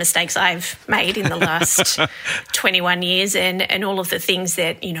all of the mistakes I've made in the last 21 years and all of the things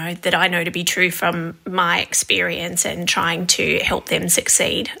that, that I know to be true from my experience, and trying to help them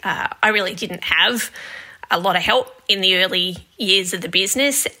succeed. I really didn't have a lot of help in the early years of the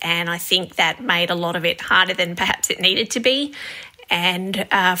business, and I think that made a lot of it harder than perhaps it needed to be. And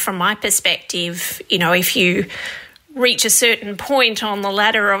from my perspective, if you reach a certain point on the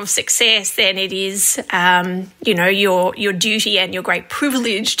ladder of success, then it is, your duty and your great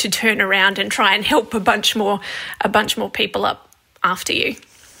privilege to turn around and try and help a bunch more people up after you.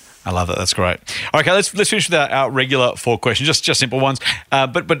 I love that. That's great. Okay, let's finish with our regular 4 questions, just simple ones.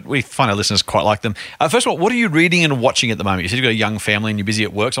 But we find our listeners quite like them. First of all, what are you reading and watching at the moment? You said you've got a young family and you're busy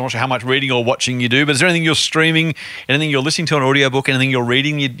at work, so I'm not sure how much reading or watching you do, but is there anything you're streaming, anything you're listening to, an audiobook, anything you're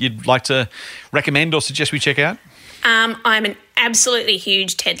reading you'd like to recommend or suggest we check out? I'm an absolutely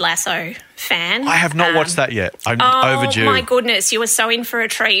huge Ted Lasso fan. I have not watched that yet. I'm overdue. Oh, my goodness. You are so in for a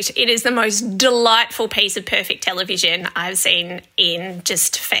treat. It is the most delightful piece of perfect television I've seen in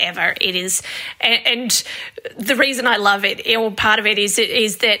just forever. It is. And the reason I love it, or part of it, is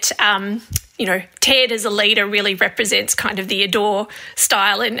that Ted as a leader really represents kind of the Adore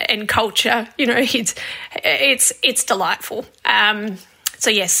style and culture. It's delightful. So,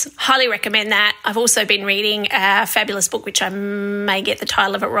 yes, highly recommend that. I've also been reading a fabulous book, which I may get the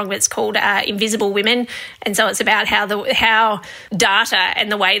title of it wrong, but it's called Invisible Women. And so it's about how data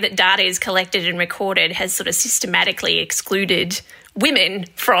and the way that data is collected and recorded has sort of systematically excluded women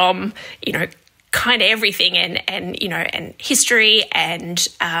from, kind of everything and history and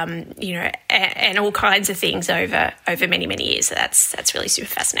all kinds of things over many, many years. So that's really super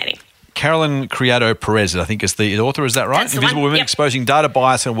fascinating. Carolyn Criado Perez, I think, is the author. Is that right? That's the Invisible one. Women, Yep. Exposing Data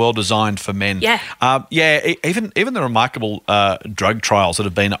Bias in a World Designed for Men. Yeah. Even the remarkable drug trials that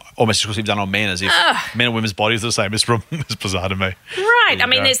have been almost exclusively done on men, as if men and women's bodies are the same. It's bizarre to me. Right. I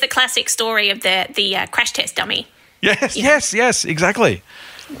mean, there's the classic story of the crash test dummy. Yes, exactly.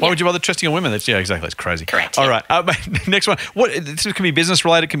 Why would you bother trusting on women? Exactly. It's crazy. Correct. All right. Next one. This can be business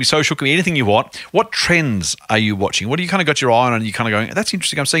related, can be social, can be anything you want. What trends are you watching? What do you kind of got your eye on and you kind of going, that's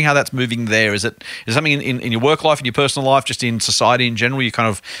interesting. I'm seeing how that's moving there. Is it something in your work life, in your personal life, just in society in general? You're kind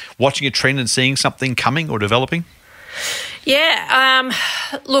of watching a trend and seeing something coming or developing? Yeah.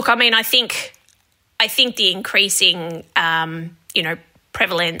 Look, I mean, I think the increasing,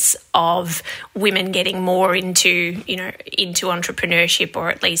 prevalence of women getting more into entrepreneurship, or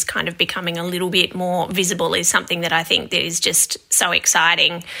at least kind of becoming a little bit more visible, is something that I think that is just so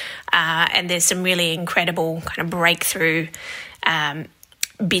exciting. And there's some really incredible kind of breakthrough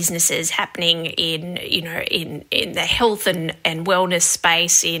businesses happening in the health and wellness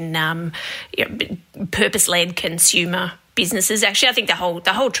space, in purpose-led consumer businesses. Actually, I think the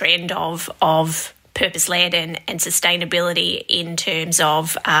whole trend of purpose-led and sustainability in terms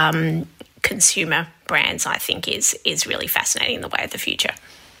of consumer brands, I think is really fascinating in the way of the future.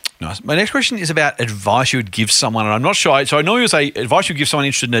 Nice. My next question is about advice you would give someone, and I'm not sure. So I know you say advice you would give someone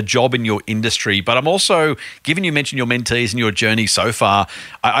interested in a job in your industry, but I'm also, given you mentioned your mentees and your journey so far,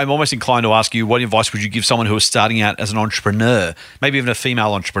 I'm almost inclined to ask you, what advice would you give someone who is starting out as an entrepreneur, maybe even a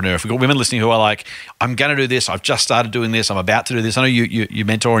female entrepreneur? If we've got women listening who are like, I'm going to do this, I've just started doing this, I'm about to do this. I know you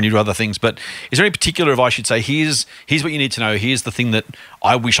mentor and you do other things, but is there any particular advice you'd say, here's what you need to know, here's the thing that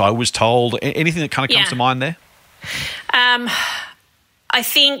I wish I was told? Anything that kind of comes to mind there? I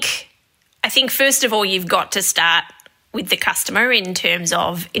think first of all, you've got to start with the customer in terms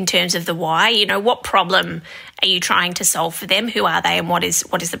of the why. What problem are you trying to solve for them? Who are they, and what is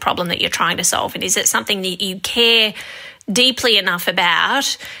the problem that you're trying to solve? And is it something that you care deeply enough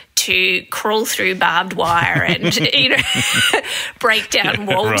about to crawl through barbed wire and break down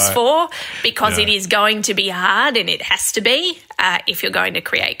walls for? Because it is going to be hard, and it has to be if you're going to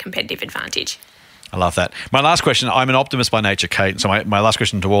create competitive advantage. I love that. My last question, I'm an optimist by nature, Kate, so my last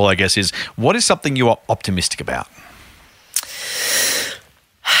question to all, I guess, is what is something you are optimistic about?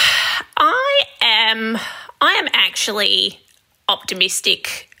 I am actually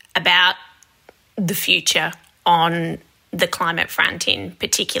optimistic about the future on the climate front in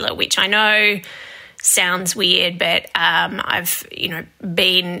particular, which I know sounds weird, but I've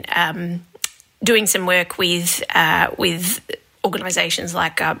been doing some work with organisations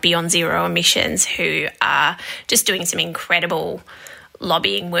like Beyond Zero Emissions, who are just doing some incredible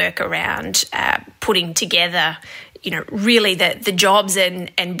lobbying work around putting together, really the jobs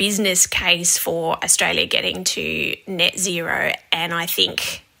and business case for Australia getting to net zero. And I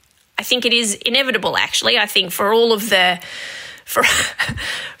think it is inevitable, actually. I think for all of the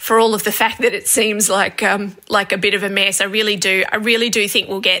fact that it seems like a bit of a mess, I really do think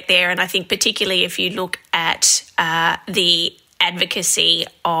we'll get there. And I think particularly if you look at the advocacy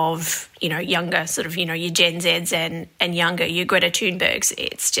of younger sort of your Gen Zs and younger, your Greta Thunbergs,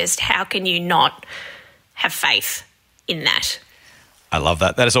 it's just, how can you not have faith in that? I love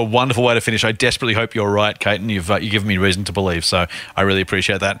that. That is a wonderful way to finish. I desperately hope you're right, Kate, and you've given me reason to believe, so I really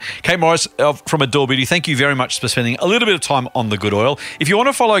appreciate that. Kate Morris from Adore Beauty, thank you very much for spending a little bit of time on The Good Oil. If you want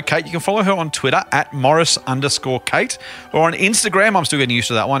to follow Kate, you can follow her on Twitter at Morris_Kate, or on Instagram, I'm still getting used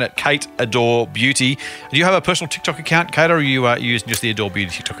to that one, at Kate Adore Beauty. Do you have a personal TikTok account, Kate, or are you using just the Adore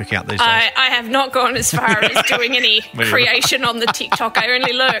Beauty TikTok account these days? I have not gone as far as doing any creation on the TikTok. I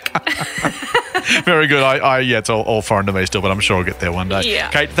only lurk. Very good. It's all foreign to me still, but I'm sure I'll get there one day. Yeah.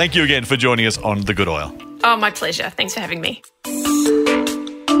 Kate, thank you again for joining us on The Good Oil. Oh, my pleasure. Thanks for having me.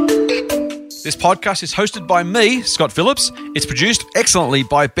 This podcast is hosted by me, Scott Phillips. It's produced excellently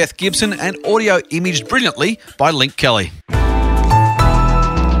by Beth Gibson and audio imaged brilliantly by Link Kelly.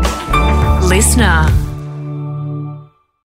 listener.